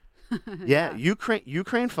 McCarthy. Yeah,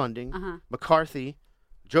 Ukraine funding. McCarthy,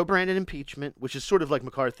 Joe Brandon impeachment, which is sort of like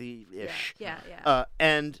McCarthy-ish. Yeah.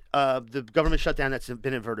 And the government shutdown that's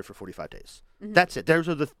been inverted for 45 days. That's it. Those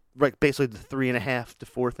are basically the 3.5 to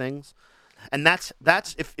 4 things. And that's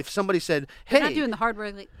if somebody said, "Hey," they're not doing the hard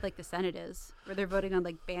work like the Senate is, where they're voting on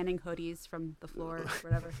like banning hoodies from the floor or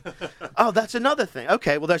whatever. oh, that's another thing.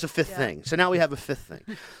 Okay, well, there's a fifth thing. So now we have a fifth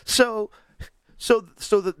thing. So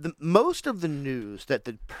the most of the news that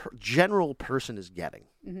the general person is getting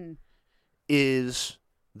is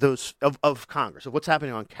those of Congress, of what's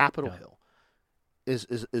happening on Capitol Hill, is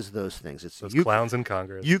those things. It's Those clowns in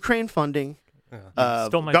Congress. Ukraine funding.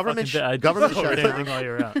 Stole my government government shutdown. while you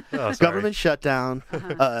were out. Oh, sorry. Government shutdown.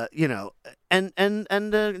 And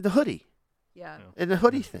the hoodie. Yeah. And the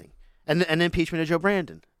hoodie thing, and the impeachment of Joe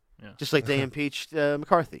Brandon, just like they impeached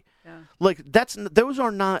McCarthy. Yeah. Like those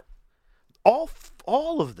are not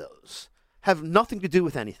all of those have nothing to do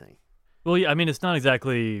with anything. Well, yeah, I mean, it's not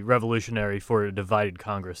exactly revolutionary for a divided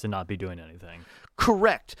Congress to not be doing anything.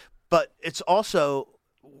 Correct, but it's also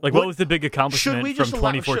like what was the big accomplishment we from just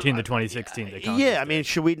allow- 2014 to 2016? that Congress Yeah, I did? mean,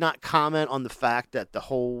 should we not comment on the fact that the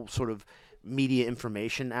whole sort of media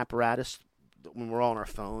information apparatus, when we're all on our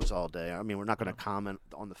phones all day, I mean, we're not going to comment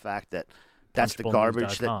on the fact that that's the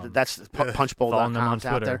garbage. Punchbowl.com. That's Follow them on punchbowl.com's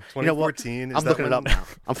out there. Twitter. You know what? 2014, I'm looking it up now.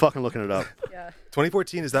 I'm fucking looking it up. Yeah.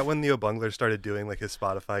 2014, is that when Theo Bungler started doing like his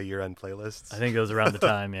Spotify year-end playlists? I think it was around the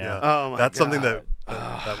time, yeah. Oh my That's something God.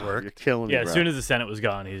 that You're worked. killing me, Yeah, bro. as soon as the Senate was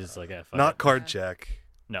gone, he's just like, yeah, fuck Not it. card check.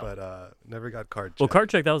 No. But never got card check. Well, card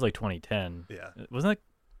check, that was like 2010. Yeah.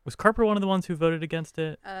 Was Carper one of the ones who voted against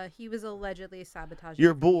it? He was allegedly sabotaging.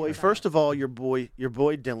 Your boy, first of all, your boy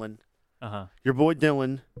Dylan Your boy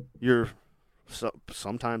Dylan, your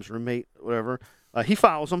sometimes roommate, whatever. He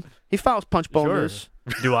follows them. He follows Punchbowl Sure. News.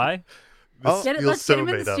 Do I? Oh, Let's get him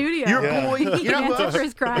in the studio. Your boy, He you know can who answer else? for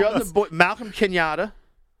his crimes. Your other boy, Malcolm Kenyatta,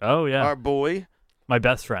 Oh yeah, our boy, my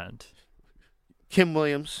best friend. Kim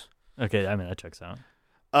Williams, Okay, I mean that checks out.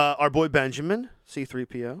 our boy Benjamin,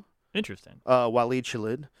 C3PO, Interesting. Waleed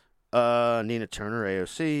Shalid, Nina Turner,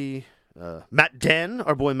 AOC, Matt Den,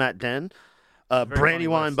 our boy Matt Den, Very funny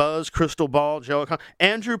Brandywine list. Buzz, Crystal Ball, Joe O'Connor,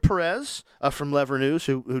 Andrew Perez from Lever News,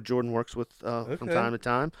 who Jordan works with from Okay. time to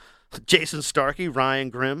time, Jason Starkey, Ryan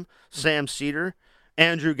Grimm, Sam Cedar,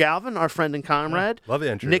 Andrew Galvin, our friend and comrade, Love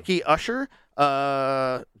Andrew. Nikki Usher,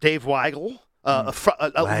 Dave Weigel,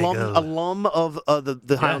 Weigel. alum of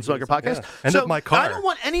the Highlands he's- Bunker podcast. yeah. And so of my car. I don't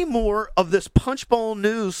want any more of this Punchbowl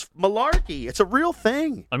News malarkey. It's a real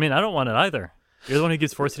thing. I mean, I don't want it either. You're the one who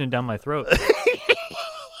keeps forcing it down my throat.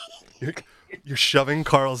 You're shoving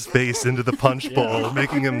Carl's face into the punch bowl,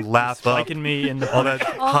 making him laugh up. Spiking me in the All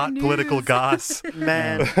that All hot news. political goss.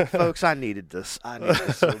 Man, folks, I needed this. I needed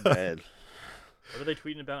this so bad. What are they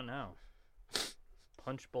tweeting about now?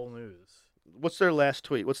 Punchbowl News. What's their last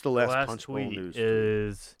tweet? What's the The last, last Punchbowl tweet News?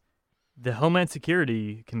 is the Homeland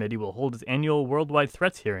Security Committee will hold its annual worldwide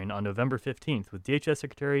threats hearing on November 15th with DHS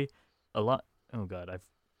Secretary oh God, I've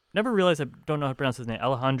never realized I don't know how to pronounce his name.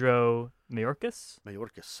 Alejandro Mayorkas?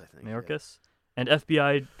 Mayorkas, I think. Mayorkas? And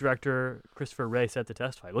FBI Director Christopher Wray set to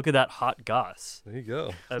testify. Look at that hot goss. There you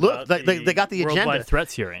go. Look, about they got the worldwide agenda.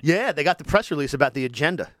 threats hearing. Yeah, they got the press release about the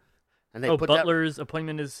agenda, and they put that. Butler's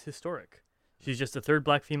appointment is historic. She's just the third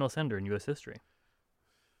black female senator in U.S. history.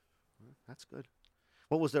 That's good.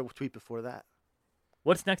 What was their tweet before that?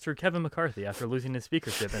 What's next for Kevin McCarthy after losing his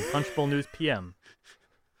speakership in Punchbowl News PM?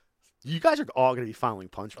 You guys are all going to be following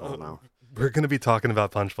Punchbowl now. We're going to be talking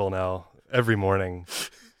about punch bowl now every morning.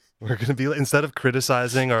 We're going to be, instead of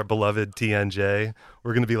criticizing our beloved TNJ,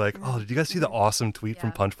 we're going to be like, oh, did you guys see the awesome tweet from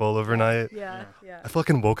Yeah. Punch Bowl overnight? Yeah. I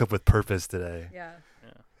fucking woke up with purpose today. Yeah.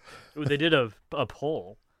 Ooh, they did a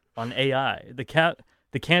poll on AI.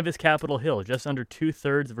 The Canvas Capitol Hill, just under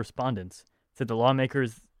 2/3 of respondents said the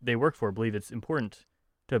lawmakers they work for believe it's important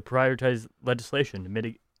to prioritize legislation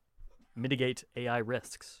to mitigate AI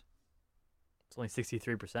risks. It's only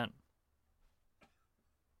 63%.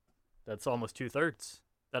 That's almost 2/3.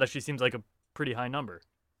 That actually seems like a pretty high number.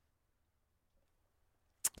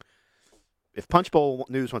 If Punchbowl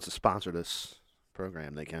News wants to sponsor this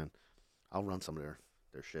program, they can. I'll run some of their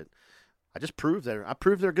shit. I proved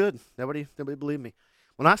they're good. Nobody believed me.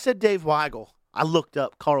 When I said Dave Weigel, I looked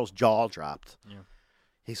up. Carl's jaw dropped. Yeah.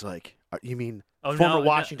 He's like, "You mean Oh, former no,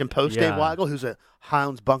 Washington Post Dave yeah. Weigel, who's a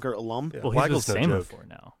Highlands Bunker alum?" Yeah, Well, he's Weigel's with no joke. Semaphore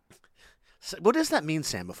now. So what does that mean,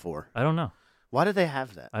 Semaphore? I don't know. Why do they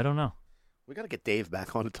have that? I don't know. We got to get Dave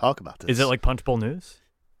back on to talk about this. Is it like Punchbowl News?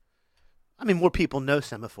 I mean, more people know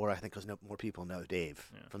Semaphore, I think, because more people know Dave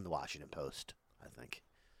Yeah. from the Washington Post, I think.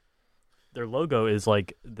 Their logo is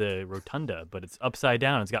like the rotunda, but it's upside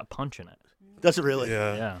down. It's got punch in it. Does it really?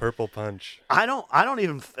 Yeah, Yeah. purple punch. I don't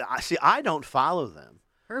even. I don't follow them.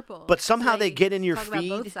 Purple. But somehow So they get in your talk about feed.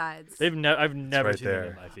 both sides. I've never right seen them there.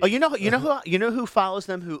 in my feed. Oh, you know who follows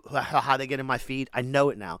them? How they get in my feed? I know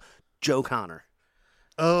it now. Joe Connor.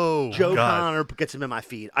 Oh, Joe God. Connor gets him in my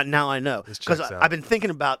feed. Now I know This because checks out. I've been thinking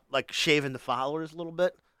about like shaving the followers a little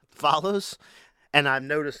bit, follows, and I've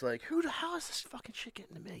noticed like how is this fucking shit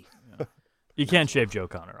getting to me? You can't shave Joe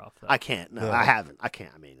Connor off. Though. I can't. No, No. I haven't. I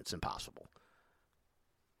can't. I mean, it's impossible.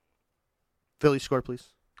 Philly score, please.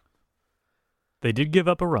 They did give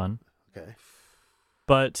up a run, Okay.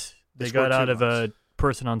 but They they got scored out 2 of runs. a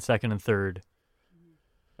person on second and third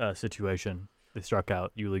situation. They struck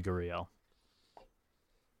out Yuli Gurriel.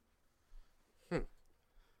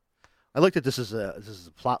 I looked at this as a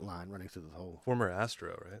plot line running through the whole. Former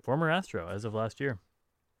Astro, right? Former Astro as of last year.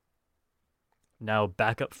 Now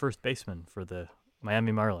backup first baseman for the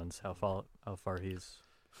Miami Marlins. How far he's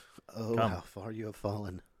Oh, Come. how far you have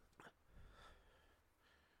fallen.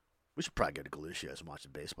 We should probably go to Gallucio's and watch the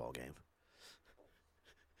baseball game.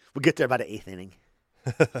 We'll get there by the 8th inning.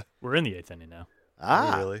 we're in the 8th inning now.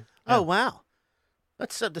 Ah, Really? Oh Yeah. wow,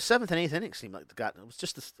 that's the 7th and 8th inning seemed like it was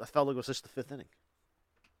just. I felt like it was just the 5th inning.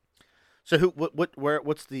 So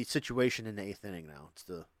what's the situation in the 8th inning now? It's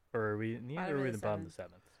the Or are we in the Bottom or are of we in the the bottom of the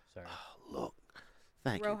 7th? Sorry. look.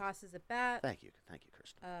 Thank you, Rojas is at bat. thank you,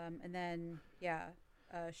 Kristen. And then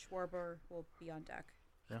Schwarber will be on deck.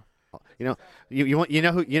 You know, you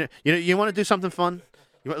want to do something fun.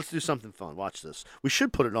 Let's do something fun. Watch this. We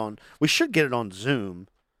should put it on. We should get it on Zoom.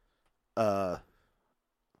 Because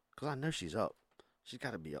I know she's up. She's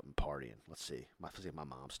got to be up and partying. Let's see. Let's see if my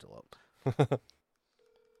mom's still up.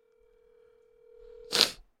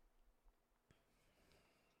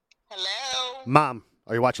 Mom,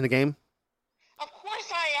 are you watching the game? Of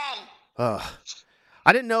course I am.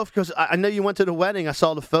 I didn't know because I know you went to the wedding. I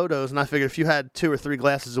saw the photos, and I figured if you had 2 or 3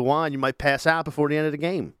 glasses of wine, you might pass out before the end of the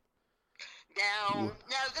game. No,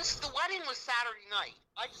 the wedding was Saturday night.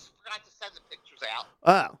 I just forgot to send the pictures out.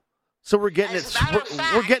 Oh, so we're getting As a matter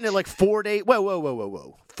of we're getting it like 4 days.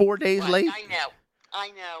 Whoa. 4 days late. I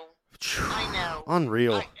know.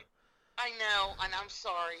 Unreal. I know, and I'm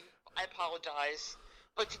sorry. I apologize.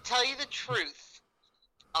 But to tell you the truth,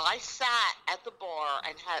 I sat at the bar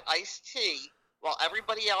and had iced tea while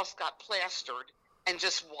everybody else got plastered and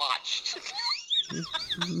just watched.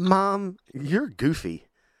 Mom, you're goofy.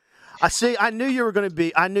 I knew you were going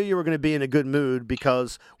to be in a good mood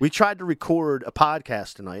because we tried to record a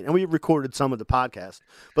podcast tonight, and we recorded some of the podcast.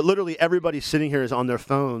 But literally everybody sitting here is on their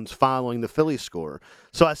phones following the Phillies score.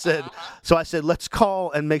 So I said, let's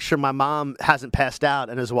call and make sure my mom hasn't passed out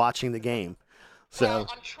and is watching the game. So well,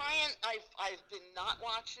 I'm trying. I've been not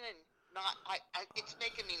watching and not. It's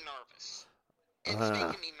making me nervous. It's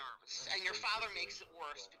making me nervous, and your father makes it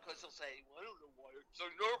worse because he'll say, well, "I don't know why I'm so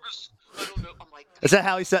nervous. I don't know." I'm like, is that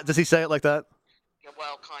how he said? Does he say it like that? Yeah,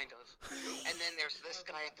 well, kind of. And then there's this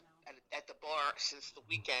guy at the bar since the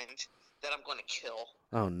weekend that I'm going to kill.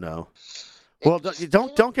 Oh no. Well,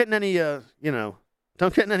 don't get in any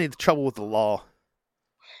don't get in any trouble with the law.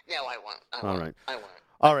 No, I won't. All right. I won't.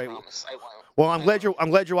 All right. I promise I won't. Well, I'm glad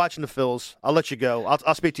you're watching the Phils. I'll let you go.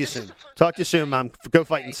 I'll speak to you soon. Talk to you soon, Mom. Go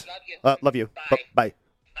Fightins. Love you. Bye.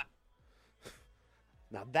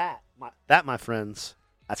 Now that my friends,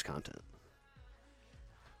 that's content.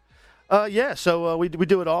 Yeah. So we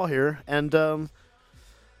do it all here, and all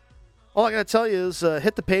I gotta tell you is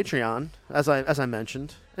hit the Patreon as I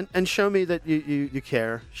mentioned, and show me that you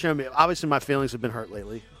care. Show me. Obviously, my feelings have been hurt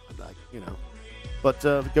lately, but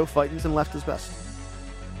go Fightins and left is best.